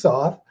 2 weeks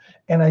off,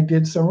 and I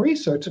did some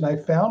research, and I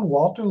found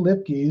Walter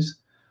Lipke's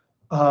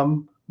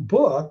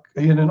book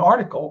in an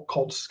article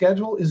called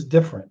Schedule is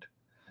Different.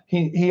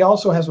 He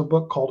also has a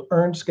book called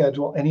Earned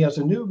Schedule, and he has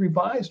a new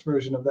revised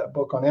version of that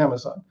book on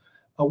Amazon.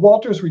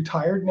 Walter's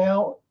retired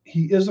now.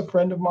 He is a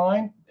friend of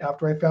mine.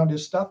 After I found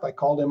his stuff, I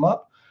called him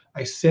up.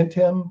 I sent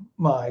him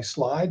my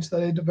slides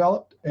that I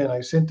developed, and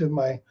I sent him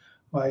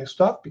my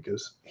stuff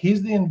because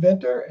he's the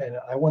inventor, and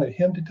I wanted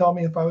him to tell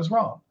me if I was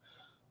wrong.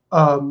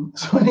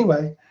 So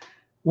anyway,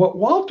 what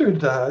Walter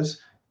does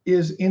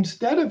is,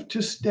 instead of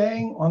just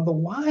staying on the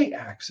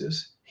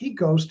y-axis, he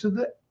goes to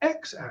the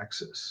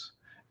x-axis,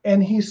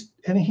 and he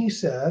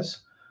says,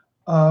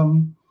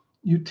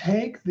 you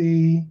take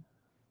the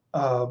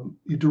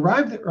you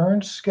derive the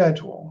earned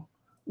schedule,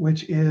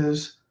 which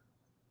is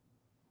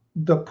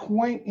the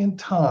point in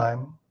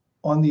time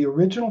on the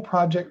original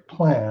project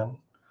plan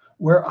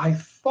where I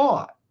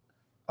thought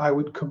I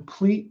would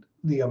complete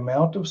the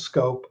amount of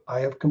scope I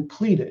have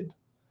completed,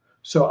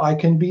 so I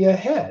can be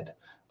ahead.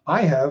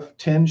 I have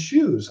 10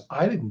 shoes.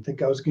 I didn't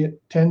think I was going to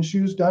get 10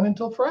 shoes done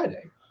until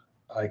Friday.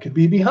 I could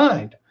be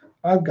behind.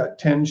 I've got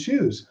 10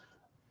 shoes.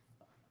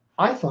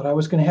 I thought I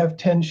was going to have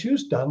 10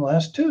 shoes done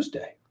last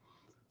Tuesday.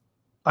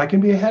 I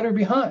can be ahead or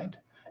behind.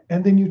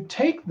 And then you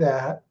take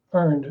that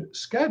earned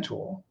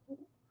schedule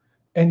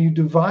and you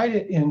divide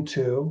it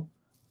into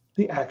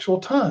the actual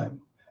time,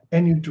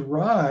 and you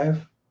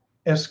derive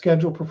a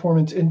schedule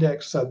performance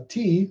index sub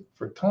T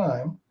for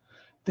time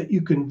that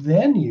you can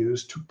then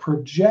use to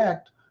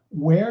project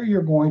where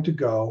you're going to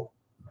go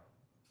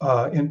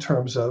in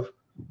terms of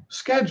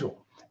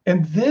schedule.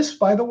 And this,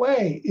 by the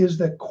way, is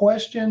the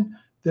question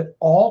that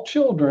all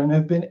children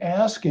have been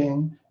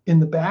asking in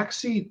the back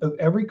seat of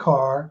every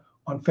car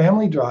on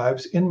family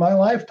drives in my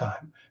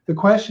lifetime. The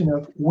question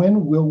of,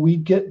 when will we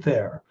get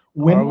there?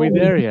 When are we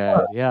there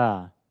yet?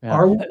 Yeah.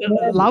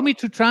 Allow me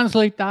to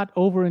translate that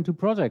over into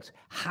projects.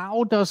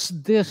 How does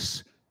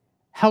this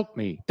help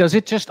me? Does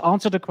it just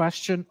answer the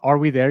question, are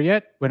we there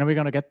yet? When are we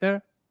going to get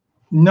there?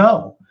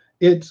 No,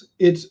 it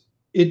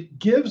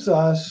gives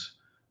us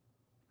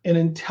an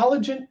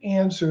intelligent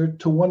answer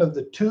to one of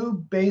the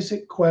two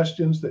basic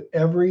questions that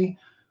every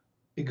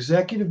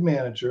executive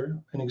manager,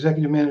 an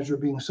executive manager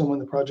being someone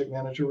the project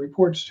manager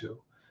reports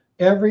to,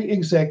 every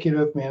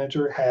executive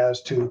manager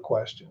has two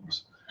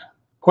questions.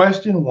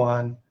 Question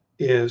one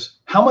is,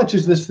 how much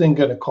is this thing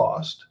going to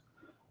cost?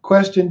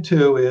 Question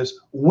two is,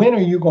 when are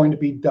you going to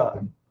be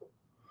done?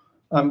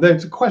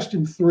 There's a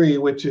question three,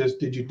 which is,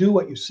 did you do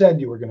what you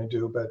said you were going to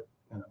do? But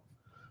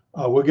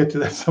we'll get to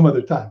that some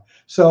other time.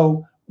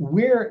 So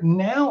we're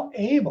now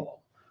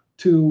able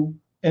to,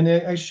 and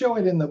I show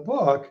it in the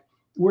book,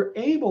 we're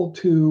able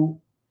to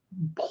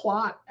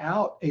plot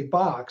out a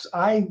box.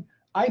 I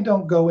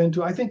don't go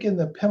into, I think in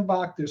the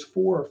PMBOK, there's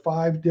 4 or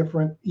 5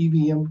 different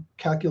EVM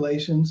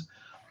calculations.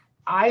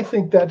 I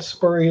think that's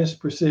spurious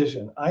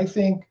precision. I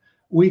think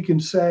we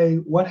can say,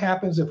 what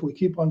happens if we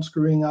keep on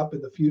screwing up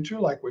in the future,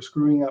 like we're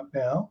screwing up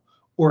now,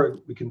 or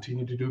we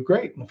continue to do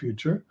great in the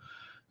future?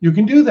 You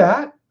can do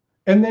that.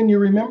 And then you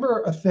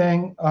remember a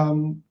thing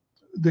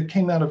that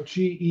came out of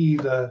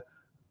GE,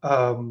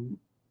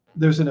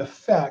 there's an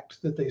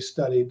effect that they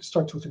studied, it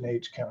starts with an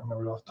H, can't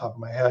remember it off the top of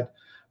my head,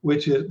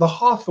 which is the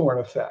Hawthorne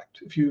effect.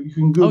 If you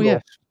can Google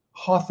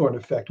Hawthorne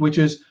effect, which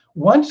is,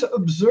 once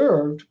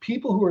observed,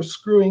 people who are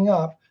screwing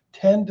up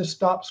tend to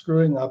stop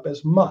screwing up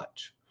as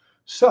much.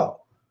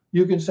 So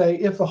you can say,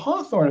 if the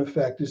Hawthorne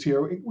effect is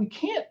here, we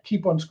can't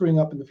keep on screwing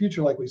up in the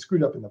future like we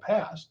screwed up in the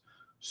past.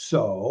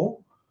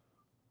 So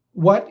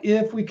what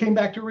if we came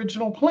back to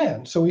original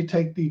plan? So we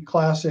take the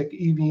classic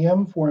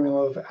EVM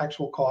formula of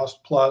actual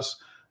cost plus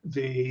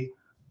the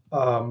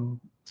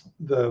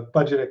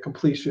budget at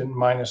completion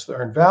minus the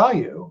earned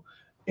value.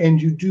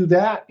 And you do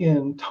that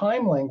in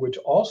time language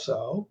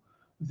also,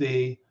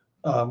 the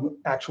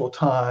actual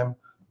time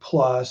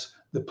plus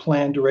the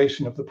planned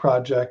duration of the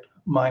project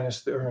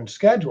minus the earned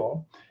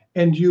schedule.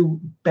 And you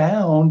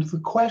bound the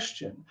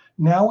question.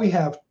 Now we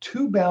have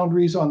two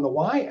boundaries on the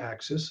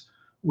y-axis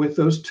with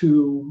those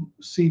two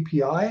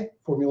CPI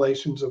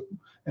formulations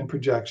and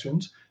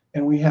projections.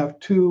 And we have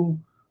two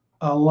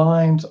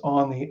lines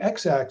on the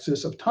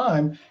x-axis of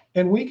time.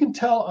 And we can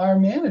tell our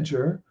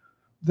manager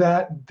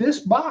that this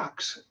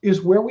box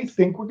is where we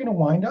think we're going to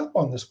wind up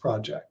on this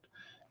project.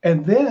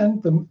 And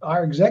then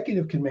our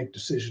executive can make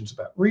decisions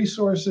about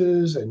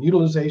resources and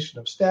utilization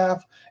of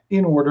staff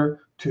in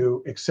order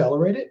to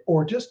accelerate it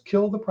or just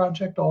kill the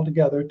project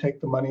altogether, take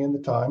the money and the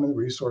time and the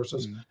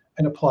resources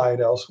and apply it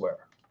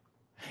elsewhere.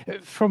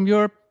 From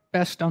your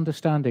best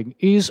understanding,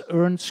 is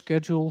earned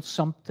schedule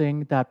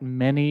something that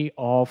many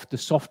of the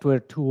software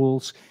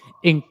tools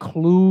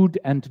include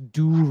and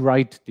do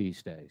right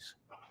these days?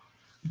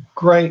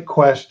 Great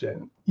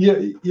question.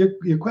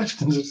 Your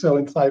questions are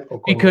so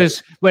insightful.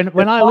 Because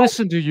when I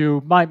listen to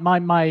you,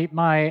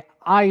 my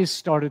eyes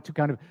started to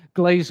kind of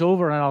glaze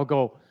over, and I'll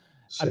go,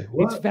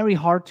 it's very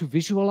hard to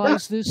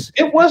visualize this.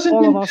 It wasn't.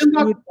 All of us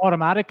do it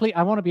automatically.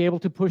 I want to be able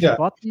to push a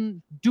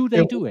button. Do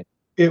they do it?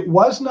 It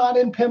was not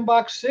in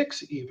PMBOK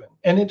 6 even,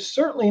 and it's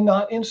certainly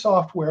not in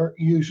software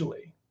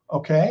usually.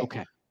 Okay.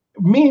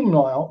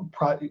 Meanwhile,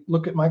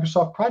 look at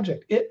Microsoft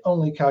Project. It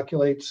only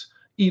calculates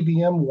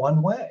EVM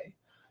one way.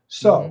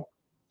 So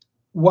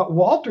what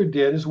Walter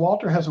did is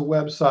Walter has a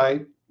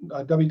website,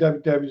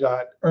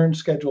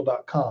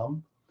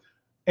 www.earnedschedule.com,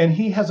 and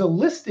he has a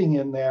listing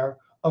in there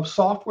of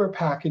software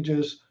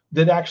packages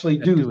that actually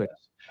do this.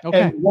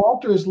 And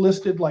Walter has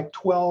listed like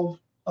 12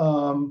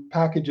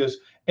 packages.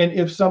 And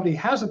if somebody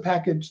has a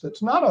package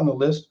that's not on the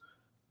list,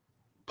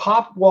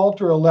 pop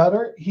Walter a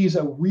letter. He's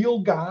a real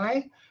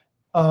guy.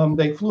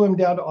 They flew him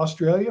down to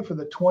Australia for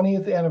the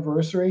 20th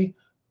anniversary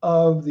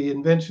of the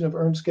invention of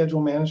earned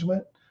schedule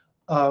management.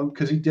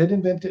 Because he did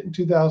invent it in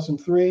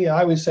 2003.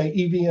 I always say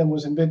EVM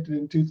was invented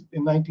in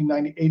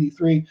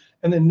 1983,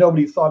 and then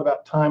nobody thought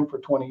about time for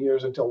 20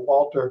 years until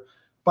Walter.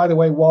 By the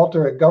way,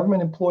 Walter, a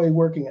government employee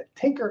working at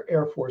Tinker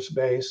Air Force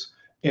Base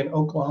in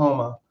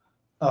Oklahoma,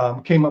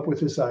 came up with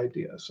this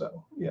idea.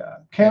 So yeah,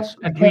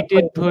 and we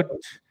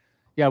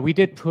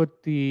did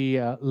put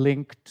the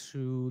link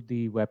to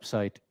the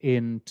website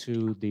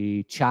into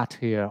the chat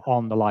here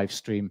on the live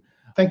stream.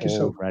 Thank you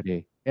so much.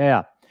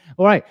 Yeah.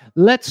 All right,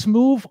 let's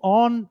move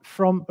on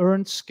from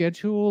earned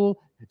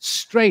schedule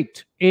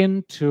straight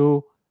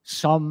into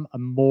some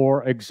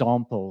more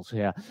examples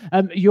here.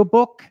 Your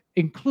book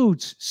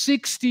includes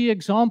 60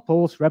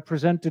 examples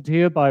represented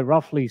here by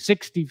roughly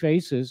 60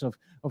 faces of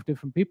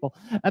different people.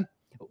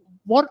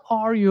 What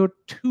are your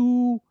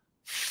two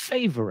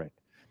favorite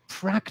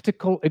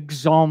practical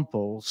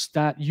examples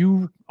that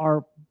you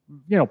are,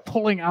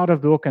 pulling out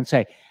of the book and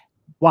say,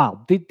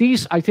 wow,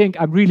 these, I think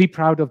I'm really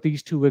proud of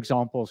these two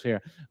examples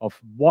here of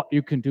what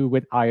you can do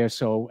with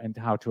ISO and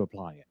how to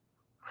apply it.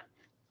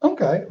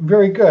 Okay,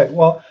 very good.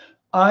 Well,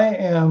 I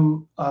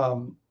am,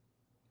 I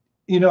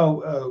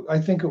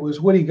think it was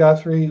Woody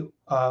Guthrie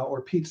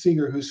or Pete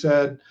Seeger who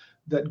said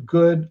that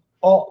good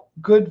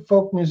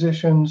folk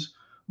musicians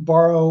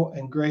borrow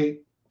and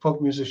great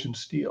folk musicians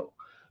steal.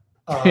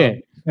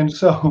 And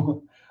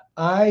so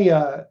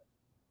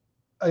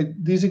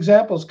these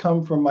examples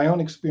come from my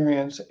own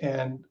experience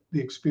and the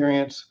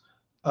experience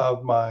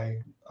of my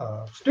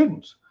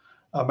students.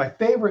 My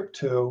favorite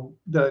two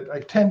that I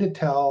tend to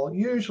tell,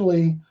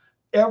 usually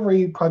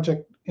every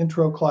project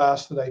intro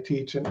class that I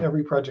teach and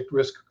every project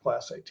risk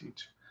class I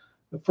teach.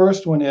 The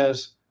first one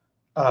is,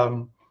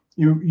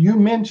 you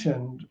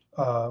mentioned,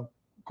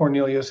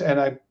 Cornelius,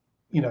 and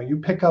you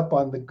pick up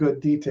on the good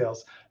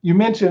details. You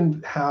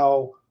mentioned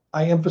how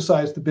I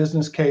emphasize the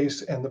business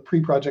case and the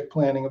pre-project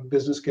planning of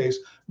business case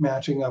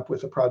matching up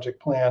with the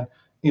project plan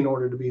in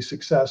order to be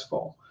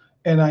successful.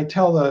 And I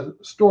tell the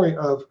story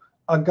of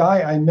a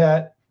guy I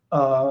met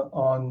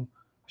on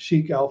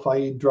Sheikh Al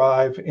Fayed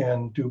Drive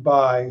in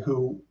Dubai,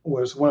 who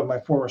was one of my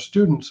former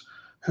students,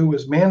 who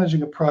was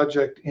managing a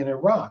project in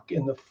Iraq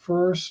in the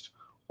first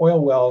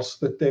oil wells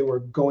that they were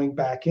going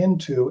back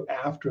into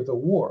after the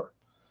war.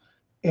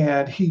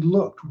 And he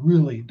looked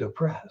really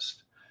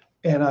depressed.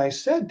 And I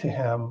said to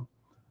him,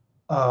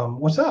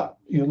 what's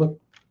up? You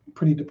look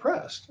pretty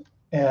depressed.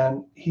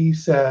 And he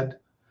said,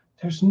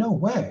 there's no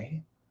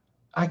way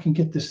I can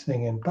get this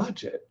thing in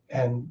budget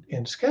and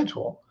in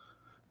schedule.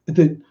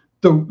 The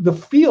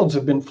fields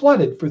have been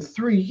flooded for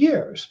 3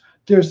 years.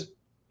 There's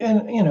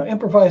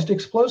improvised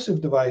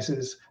explosive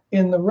devices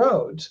in the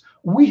roads.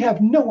 We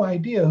have no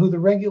idea who the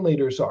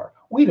regulators are.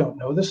 We don't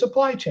know the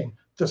supply chain.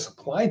 The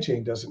supply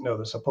chain doesn't know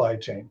the supply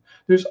chain.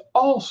 There's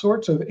all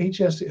sorts of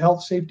HS,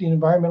 health, safety, and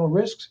environmental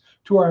risks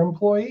to our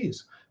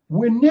employees.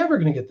 We're never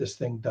going to get this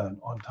thing done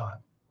on time.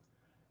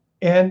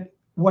 And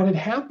what had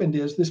happened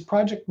is this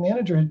project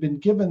manager had been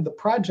given the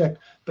project,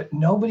 but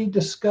nobody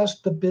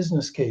discussed the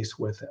business case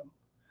with him.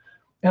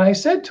 And I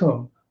said to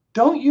him,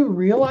 don't you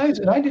realize,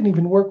 and I didn't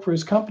even work for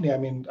his company. I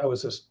mean,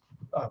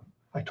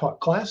 I taught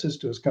classes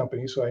to his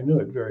company, so I knew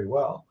it very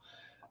well.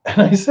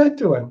 And I said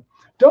to him,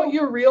 don't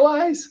you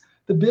realize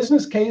the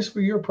business case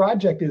for your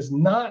project is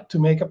not to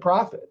make a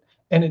profit,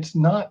 and it's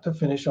not to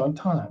finish on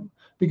time,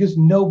 because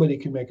nobody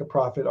can make a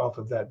profit off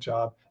of that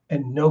job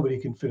and nobody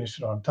can finish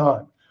it on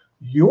time.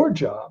 Your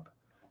job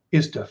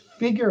is to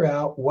figure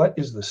out what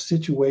is the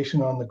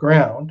situation on the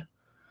ground,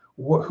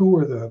 who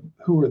are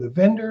the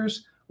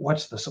vendors,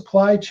 what's the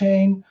supply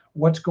chain,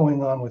 what's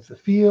going on with the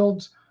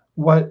fields,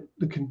 what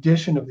the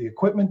condition of the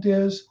equipment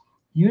is.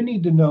 You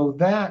need to know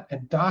that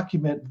and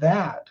document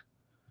that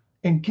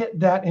and get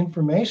that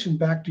information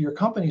back to your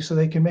company so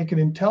they can make an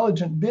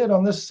intelligent bid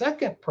on the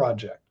second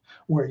project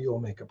where you'll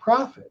make a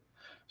profit.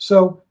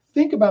 So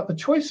think about the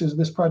choices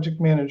this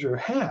project manager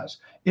has.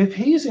 If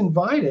he's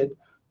invited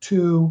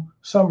to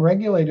some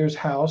regulator's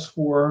house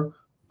for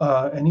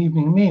an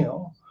evening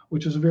meal,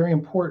 which is a very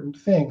important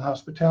thing,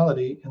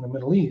 hospitality in the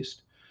Middle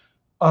East,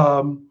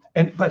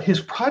 but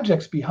his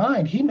project's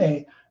behind, he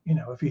may,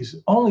 if he's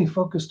only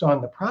focused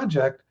on the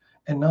project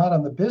and not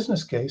on the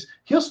business case,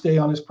 he'll stay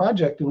on his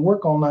project and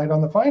work all night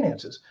on the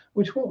finances,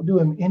 which won't do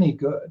him any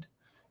good.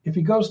 If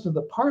he goes to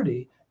the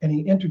party and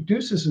he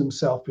introduces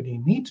himself and he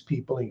meets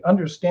people, he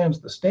understands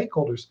the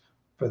stakeholders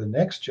for the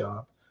next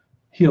job,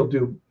 he'll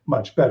do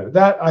much better.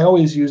 That I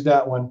always use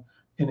that one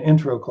in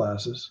intro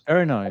classes.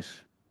 Very nice.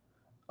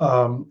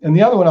 And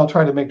the other one I'll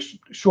try to make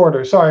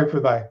shorter. Sorry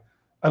for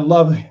I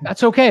love it.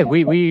 That's okay.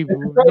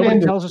 Nobody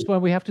tells us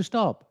when we have to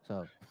stop.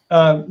 So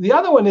the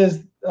other one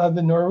is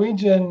the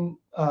Norwegian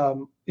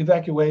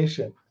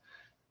evacuation.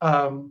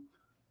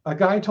 A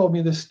guy told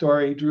me this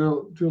story,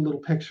 drew a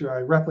little picture. I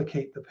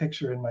replicate the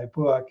picture in my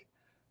book.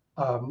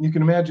 You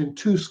can imagine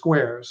two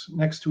squares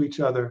next to each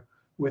other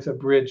with a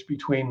bridge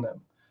between them.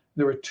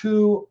 There were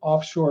two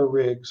offshore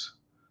rigs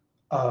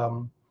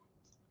off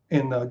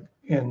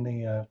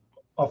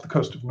the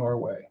coast of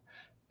Norway,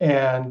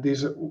 and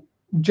these are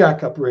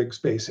jackup rigs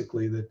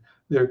basically that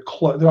they're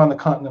on the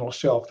continental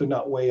shelf. They're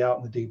not way out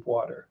in the deep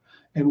water.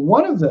 And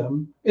one of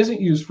them isn't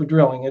used for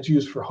drilling, it's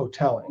used for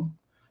hoteling.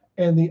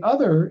 And the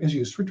other is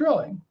used for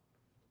drilling.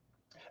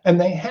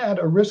 And they had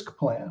a risk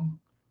plan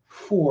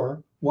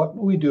for what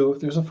we do if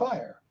there's a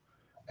fire.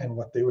 And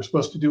what they were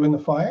supposed to do in the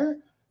fire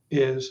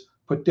is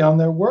put down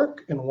their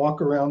work and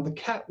walk around the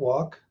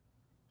catwalk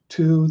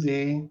to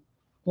the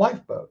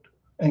lifeboat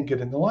and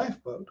get in the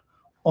lifeboat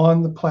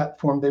on the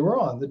platform they were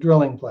on, the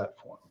drilling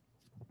platform.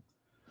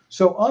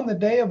 So on the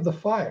day of the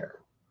fire,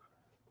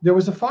 there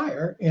was a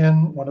fire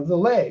in one of the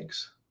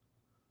legs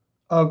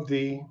of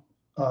the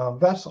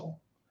vessel.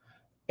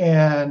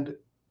 And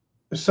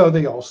so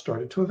they all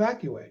started to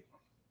evacuate.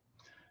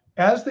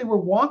 As they were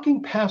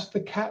walking past the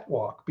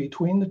catwalk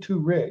between the two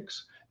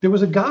rigs, there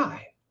was a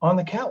guy on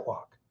the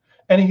catwalk.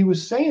 And he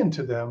was saying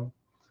to them,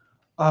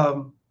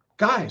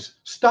 guys,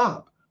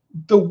 stop.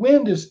 The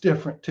wind is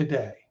different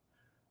today.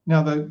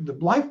 Now, the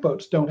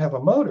lifeboats don't have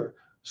a motor.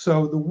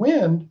 So the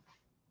wind,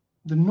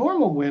 the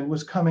normal wind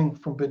was coming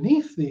from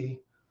beneath the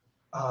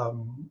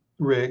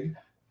rig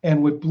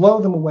and would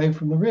blow them away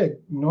from the rig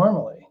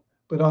normally.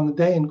 But on the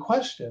day in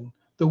question,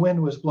 the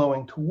wind was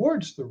blowing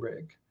towards the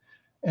rig.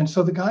 And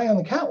so the guy on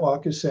the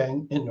catwalk is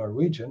saying in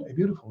Norwegian, a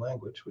beautiful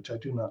language, which I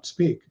do not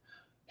speak,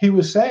 he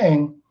was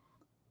saying,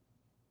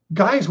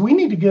 guys, we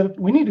need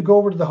to go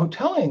over to the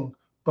hoteling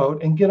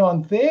boat and get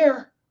on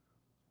their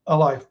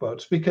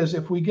lifeboats, because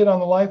if we get on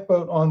the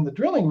lifeboat on the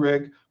drilling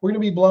rig, we're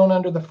going to be blown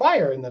under the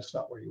fire, and that's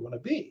not where you want to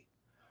be.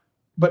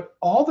 But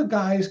all the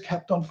guys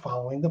kept on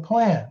following the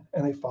plan,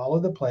 and they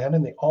followed the plan,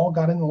 and they all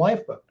got in the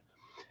lifeboat.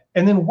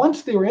 And then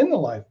once they were in the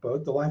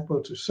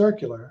lifeboats are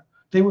circular,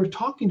 they were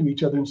talking to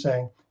each other and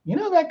saying,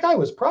 that guy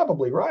was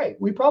probably right.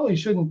 We probably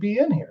shouldn't be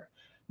in here.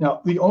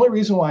 Now, the only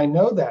reason why I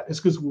know that is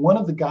because one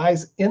of the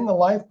guys in the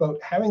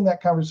lifeboat having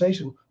that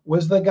conversation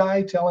was the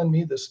guy telling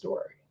me the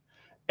story.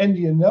 And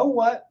you know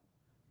what?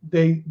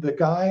 The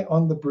guy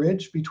on the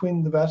bridge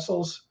between the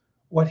vessels,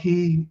 what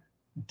he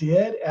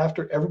did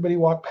after everybody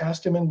walked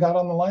past him and got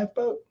on the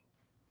lifeboat,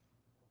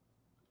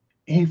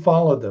 he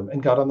followed them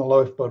and got on the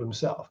lifeboat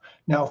himself.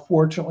 Now,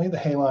 fortunately, the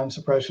haline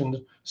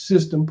suppression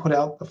system put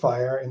out the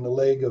fire in the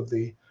leg of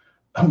the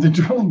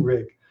drilling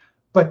rig.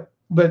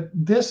 But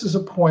this is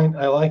a point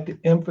I like to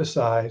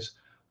emphasize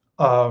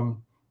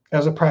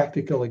as a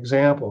practical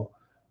example.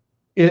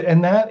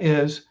 And that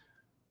is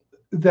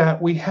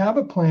that we have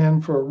a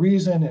plan for a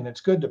reason, and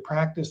it's good to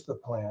practice the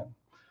plan,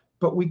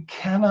 but we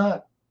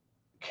cannot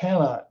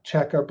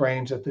check our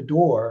brains at the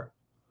door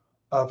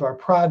of our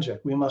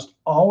project. We must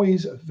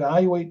always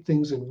evaluate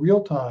things in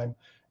real time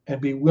and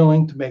be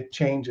willing to make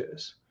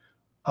changes.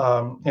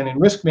 And in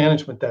risk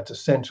management, that's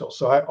essential.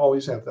 So I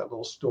always have that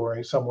little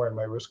story somewhere in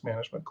my risk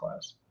management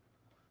class.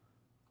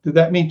 Did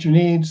that meet your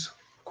needs,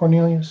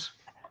 Cornelius?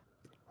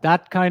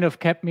 That kind of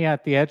kept me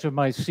at the edge of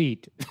my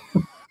seat.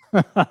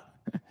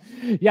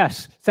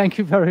 Yes, thank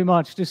you very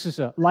much. This is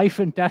a life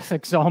and death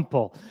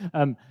example.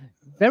 Very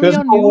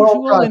Physical world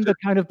unusual in project. the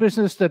kind of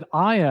business that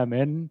I am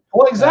in.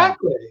 Well,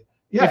 exactly.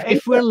 Yeah.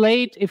 If we're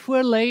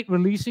late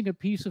releasing a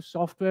piece of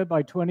software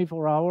by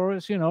 24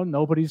 hours, you know,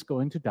 nobody's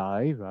going to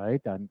die,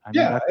 right? And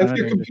yeah, that if kind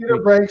your of computer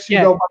industry. breaks, you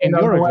Yeah, go buy in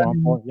another your one.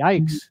 example,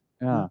 yikes.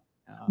 Yeah.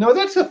 No,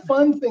 that's a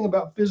fun thing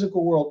about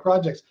physical world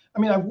projects. I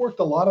mean, I've worked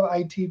a lot of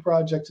IT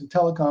projects and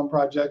telecom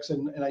projects,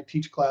 and I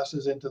teach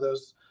classes into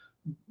those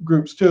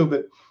groups too.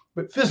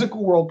 But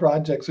physical world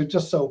projects are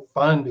just so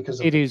fun because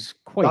of it is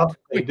quite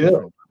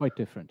different. Quite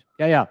different.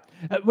 Yeah.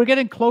 We're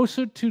getting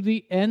closer to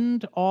the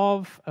end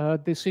of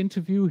this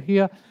interview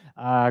here.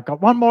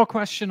 Got one more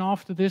question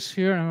after this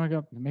here, and I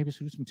got maybe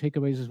some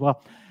takeaways as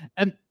well.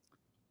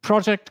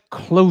 Project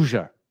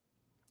closure,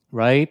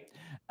 right?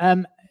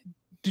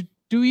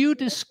 Do you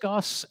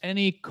discuss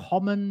any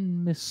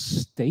common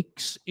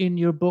mistakes in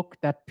your book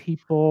that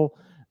people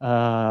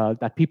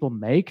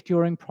make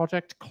during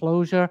project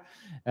closure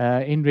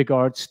in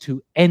regards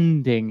to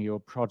ending your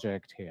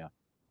project here?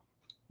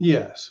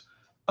 Yes,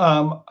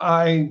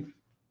 because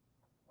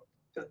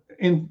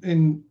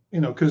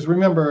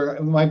remember,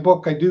 in my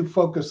book, I do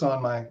focus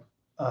on my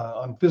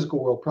on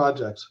physical world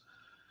projects.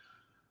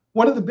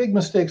 One of the big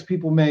mistakes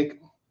people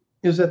make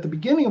is at the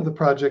beginning of the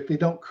project, they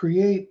don't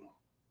create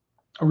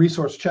a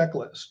resource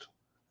checklist.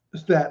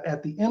 Is that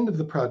at the end of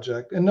the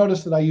project, and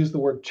notice that I use the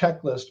word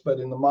checklist, but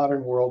in the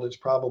modern world, it's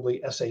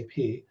probably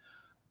SAP.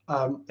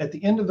 At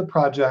the end of the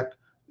project,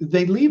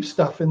 they leave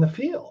stuff in the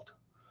field.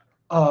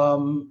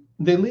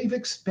 They leave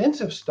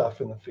expensive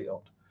stuff in the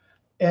field.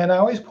 And I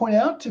always point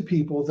out to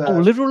people that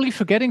literally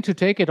forgetting to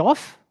take it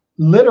off.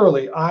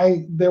 Literally,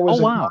 there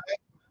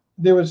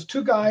was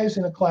two guys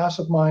in a class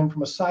of mine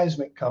from a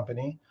seismic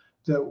company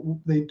that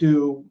they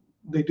do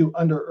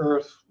under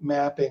earth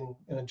mapping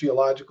in a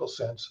geological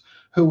sense,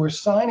 who were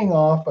signing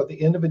off at the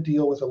end of a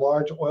deal with a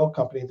large oil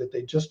company that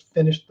they just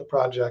finished the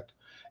project.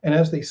 And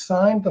as they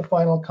signed the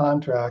final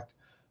contract,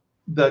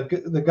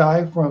 the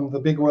guy from the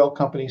big oil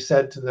company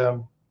said to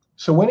them,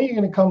 "So when are you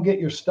going to come get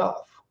your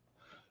stuff?"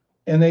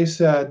 And they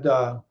said,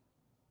 I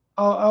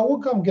will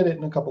come get it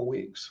in a couple of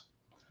weeks.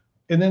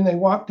 And then they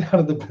walked out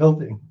of the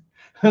building.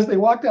 As they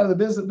walked out of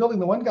the building,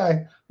 the one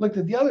guy looked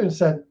at the other and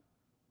said,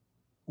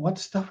 "What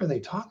stuff are they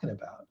talking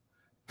about?"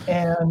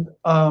 And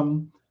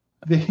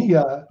they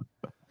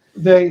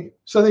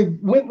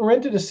went and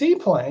rented a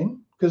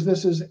seaplane, because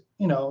this is,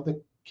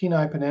 the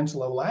Kenai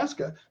Peninsula,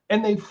 Alaska,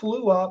 and they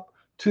flew up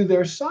to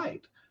their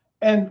site.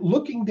 And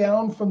looking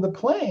down from the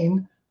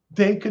plane,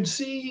 they could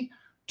see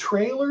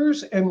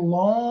trailers and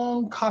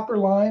long copper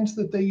lines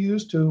that they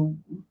used to,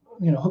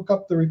 hook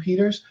up the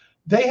repeaters.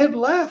 They had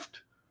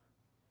left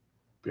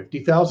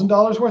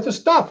 $50,000 worth of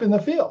stuff in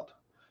the field.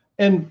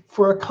 And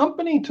for a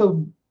company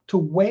to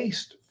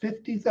waste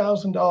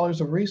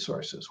 $50,000 of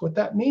resources, what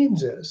that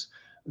means is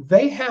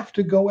they have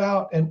to go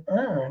out and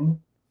earn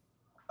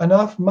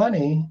enough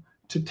money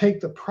to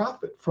take the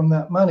profit from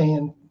that money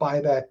and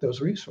buy back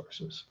those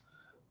resources.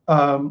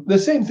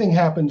 The same thing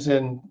happens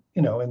in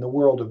the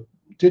world of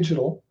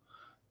digital.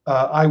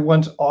 I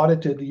once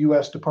audited the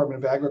U.S.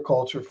 Department of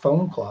Agriculture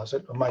phone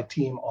closet. My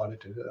team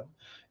audited them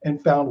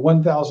and found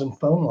 1,000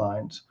 phone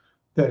lines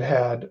that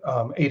had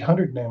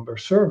 800 number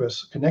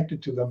service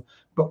connected to them,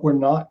 but were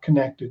not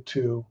connected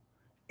to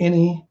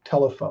any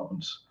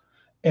telephones,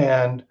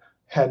 and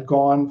had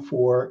gone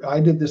for, I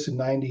did this in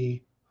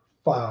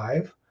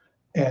 95,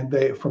 and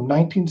from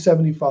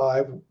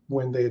 1975,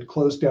 when they had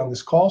closed down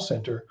this call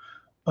center,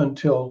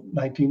 until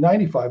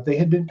 1995, they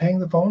had been paying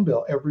the phone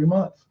bill every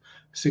month,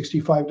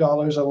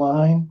 $65 a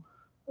line,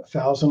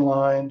 1,000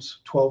 lines,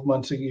 12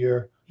 months a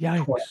year.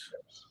 Yikes. 20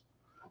 years.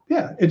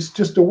 Yeah, it's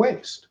just a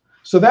waste.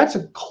 So that's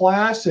a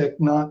classic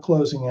not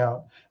closing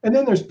out. And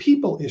then there's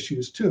people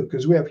issues too,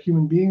 because we have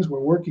human beings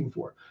we're working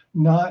for,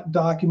 not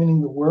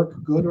documenting the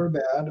work, good or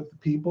bad, of the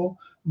people,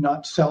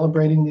 not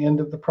celebrating the end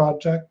of the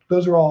project.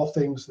 Those are all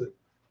things that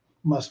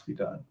must be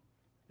done.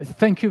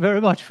 Thank you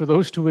very much for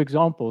those two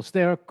examples.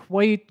 They're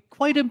quite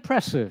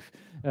impressive,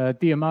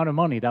 the amount of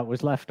money that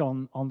was left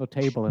on the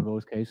table in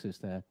those cases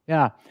there.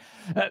 Yeah.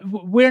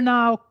 We're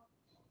now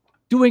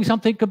doing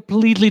something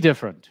completely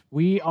different.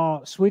 We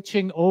are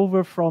switching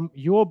over from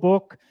your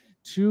book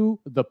to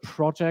the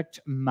Project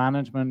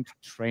Management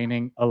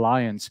Training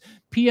Alliance.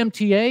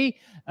 PMTA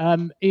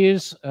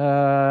is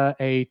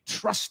a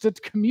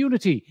trusted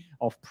community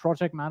of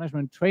project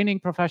management training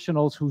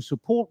professionals who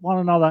support one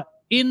another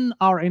in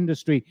our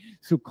industry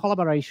through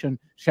collaboration,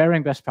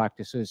 sharing best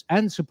practices,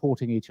 and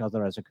supporting each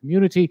other as a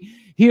community.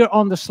 Here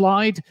on the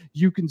slide,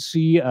 you can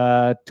see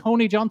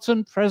Tony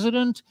Johnson,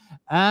 president,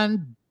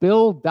 and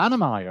Bill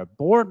Dannenmaier,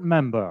 board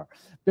member.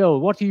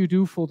 Bill, what do you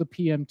do for the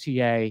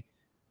PMTA?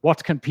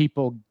 What can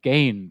people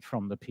gain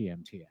from the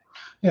PMTA?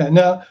 Yeah,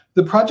 now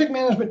the Project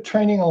Management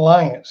Training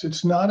Alliance,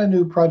 it's not a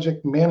new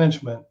project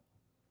management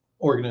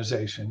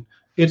organization.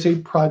 It's a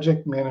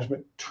project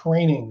management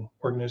training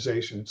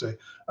organization. It's a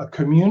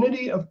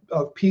community of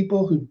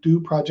people who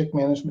do project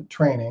management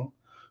training,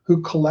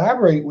 who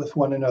collaborate with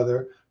one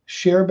another,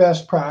 share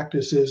best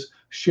practices,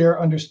 share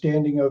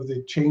understanding of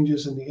the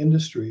changes in the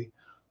industry,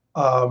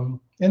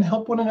 and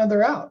help one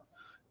another out.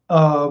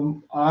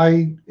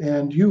 I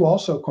and you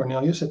also,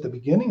 Cornelius, at the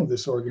beginning of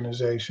this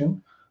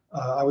organization,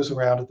 I was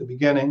around at the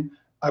beginning.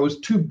 I was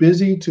too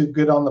busy to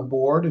get on the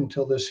board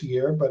until this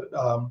year, but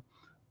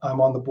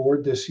I'm on the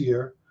board this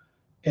year.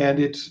 And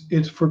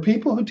it's for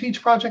people who teach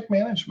project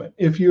management.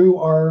 If you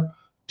are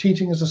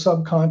teaching as a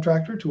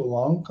subcontractor to a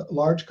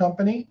large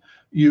company,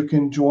 you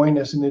can join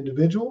as an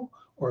individual,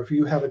 or if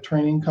you have a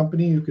training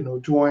company, you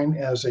can join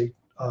as a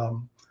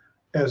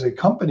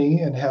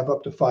company and have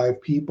up to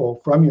 5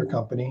 people from your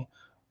company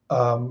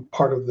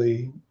part of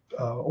the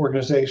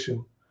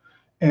organization.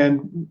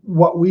 And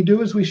what we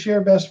do is we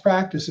share best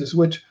practices,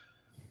 which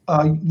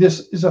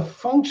this is a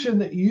function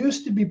that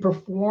used to be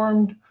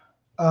performed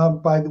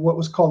by what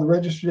was called the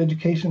registered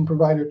education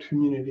provider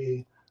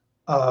community,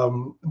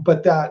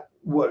 but that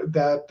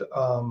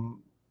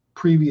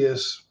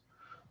previous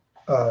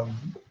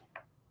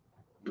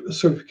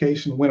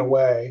certification went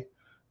away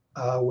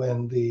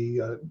when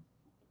the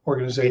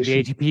organization,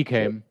 when the ATP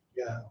came.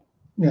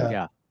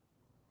 Yeah.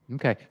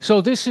 Okay,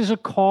 so this is a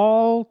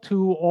call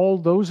to all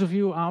those of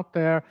you out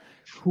there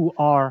who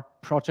are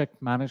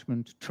project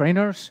management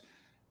trainers.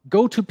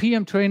 Go to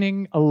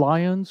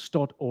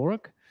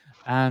pmtrainingalliance.org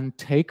and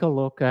take a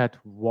look at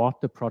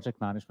what the Project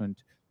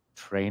Management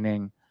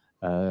Training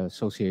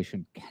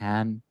Association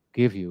can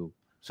give you.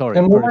 Sorry,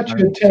 and we'll Project let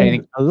you Management attend,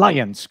 Training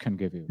Alliance can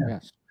give you,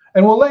 yes.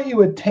 And we'll let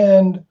you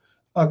attend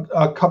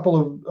a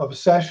couple of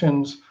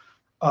sessions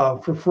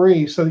for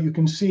free so that you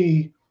can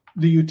see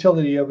the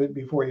utility of it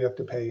before you have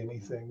to pay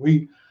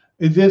anything.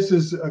 This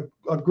is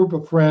a group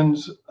of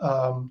friends.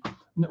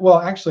 Well,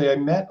 actually, I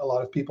met a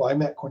lot of people. I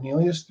met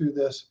Cornelius through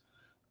this,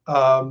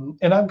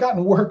 and I've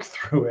gotten work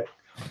through it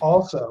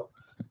also.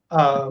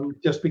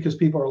 Just because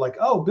people are like,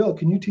 "Oh, Bill,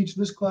 can you teach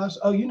this class?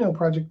 Oh, you know,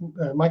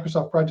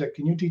 Microsoft Project.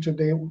 Can you teach a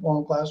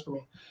day-long class for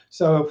me?"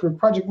 So for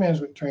project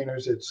management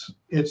trainers,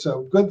 it's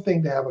a good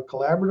thing to have a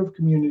collaborative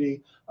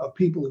community of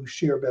people who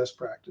share best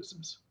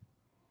practices.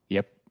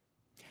 Yep.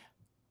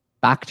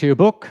 Back to your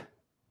book,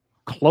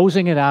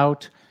 closing it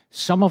out,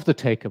 some of the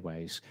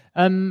takeaways.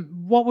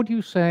 What would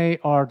you say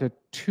are the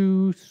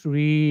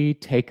 2-3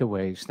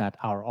 takeaways that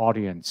our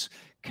audience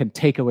can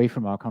take away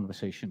from our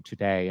conversation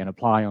today and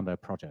apply on their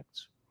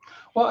projects?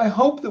 Well, I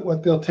hope that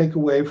what they'll take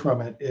away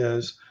from it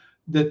is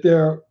that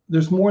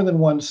there's more than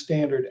one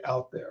standard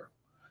out there,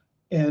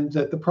 and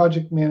that the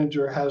project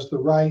manager has the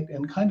right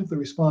and kind of the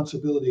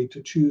responsibility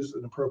to choose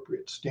an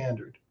appropriate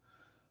standard.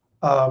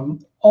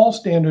 All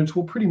standards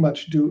will pretty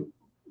much do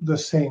the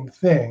same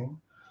thing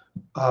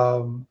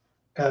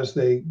as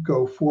they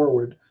go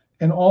forward,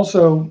 and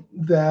also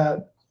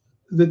that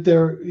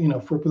there,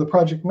 for the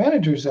project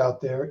managers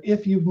out there,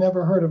 if you've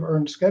never heard of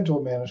earned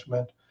schedule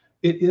management,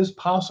 it is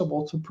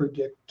possible to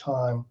predict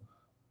time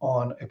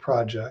on a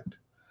project.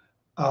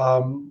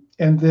 And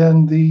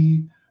then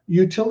the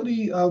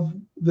utility of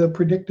the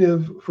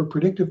predictive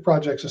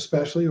projects,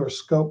 especially, or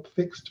scope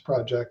fixed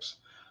projects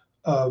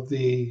of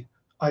the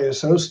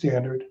ISO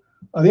standard.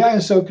 The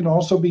ISO can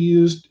also be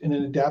used in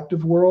an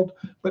adaptive world,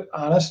 but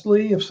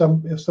honestly, if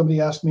somebody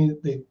asked me,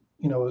 it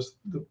was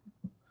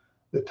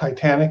the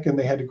Titanic and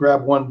they had to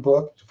grab one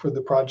book for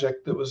the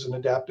project that was an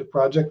adaptive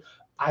project,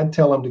 I'd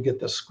tell them to get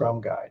the Scrum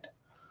Guide.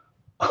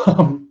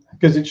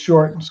 Because it's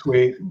short and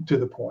sweet, to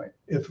the point,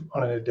 if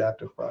on an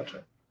adaptive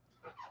project.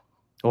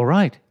 All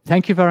right.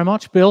 Thank you very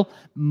much, Bill.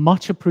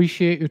 Much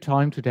appreciate your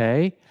time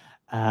today.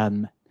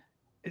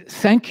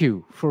 Thank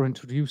you for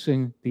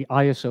introducing the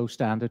ISO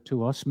standard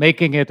to us,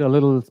 making it a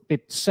little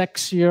bit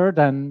sexier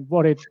than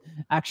what it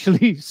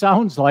actually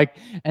sounds like.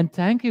 And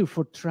thank you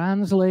for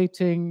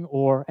translating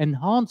or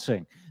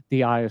enhancing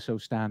the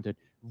ISO standard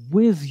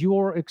with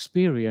your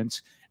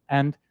experience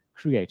and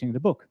creating the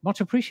book.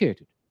 Much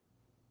appreciated.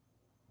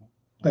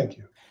 Thank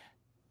you.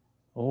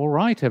 All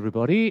right,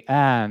 everybody.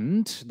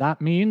 And that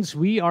means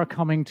we are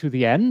coming to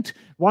the end.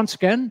 Once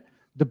again,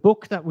 the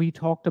book that we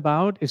talked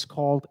about is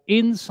called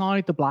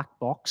Inside the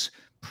BlackBox,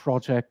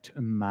 Project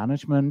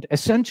Management,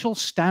 Essential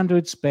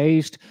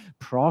Standards-Based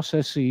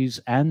Processes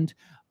and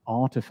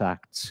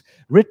Artifacts,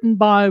 written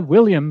by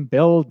William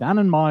Bill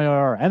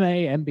Dannenmaier,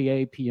 MA,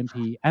 MBA,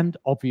 PMP, and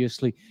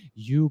obviously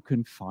you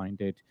can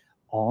find it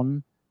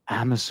on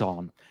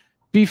Amazon.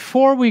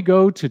 Before we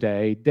go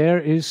today,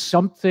 there is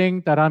something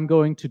that I'm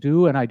going to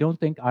do, and I don't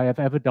think I have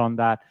ever done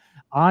that.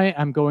 I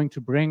am going to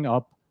bring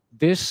up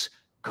this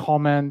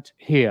comment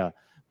here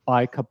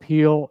by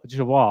Kapil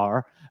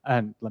Jawar,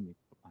 and let me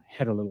put my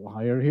head a little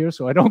higher here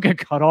so I don't get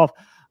cut off.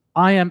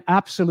 I am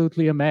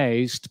absolutely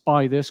amazed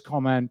by this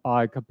comment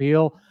by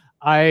Kapil.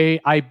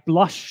 I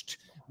blushed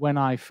when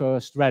I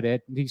first read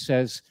it. He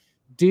says,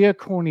 "Dear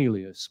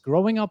Cornelius,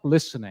 growing up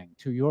listening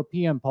to your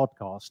PM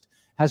podcast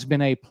has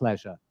been a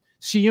pleasure.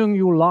 Seeing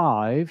you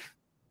live,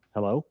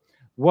 hello,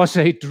 was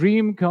a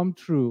dream come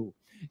true.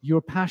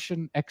 your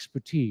passion,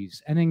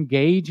 expertise, and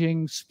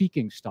engaging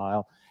speaking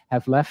style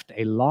have left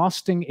a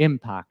lasting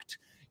impact.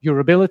 Your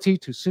ability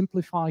to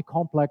simplify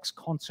complex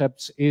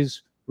concepts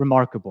is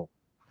remarkable.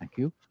 Thank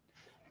you.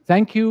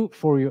 Thank you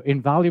for your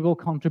invaluable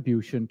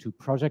contribution to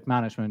project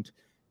management.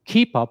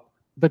 Keep up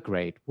the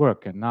great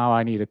work. And now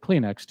I need a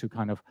Kleenex to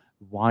kind of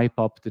wipe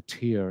up the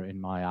tear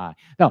in my eye.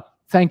 Now,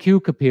 thank you,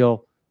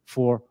 Kapil,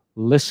 for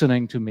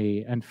listening to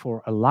me and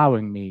for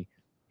allowing me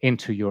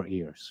into your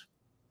ears.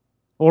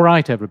 All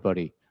right,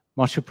 everybody.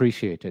 Much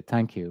appreciated.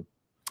 Thank you.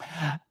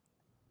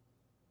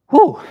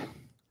 Whew.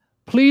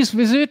 Please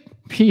visit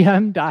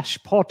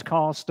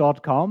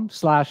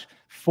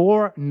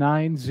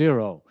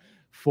pm-podcast.com/490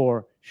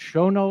 for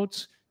show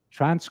notes,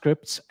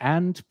 transcripts,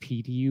 and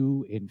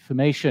PDU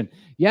information.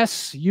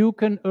 Yes, you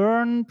can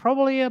earn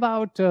probably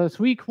about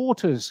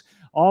 3/4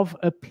 of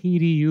a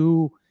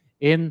PDU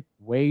in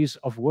ways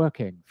of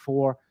working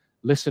for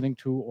listening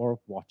to or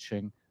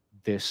watching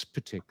this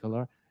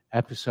particular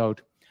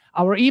episode.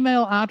 Our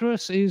email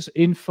address is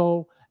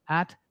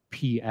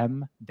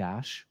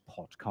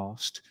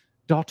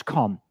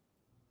info@pm-podcast.com.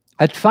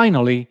 And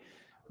finally,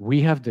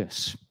 we have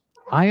this,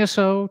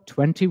 ISO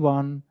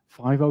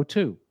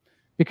 21502,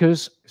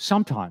 because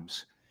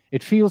sometimes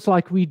it feels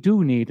like we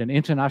do need an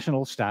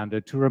international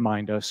standard to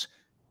remind us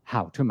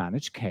how to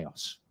manage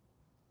chaos.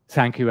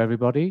 Thank you,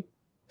 everybody.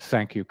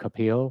 Thank you,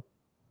 Kapil.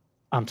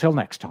 Until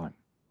next time.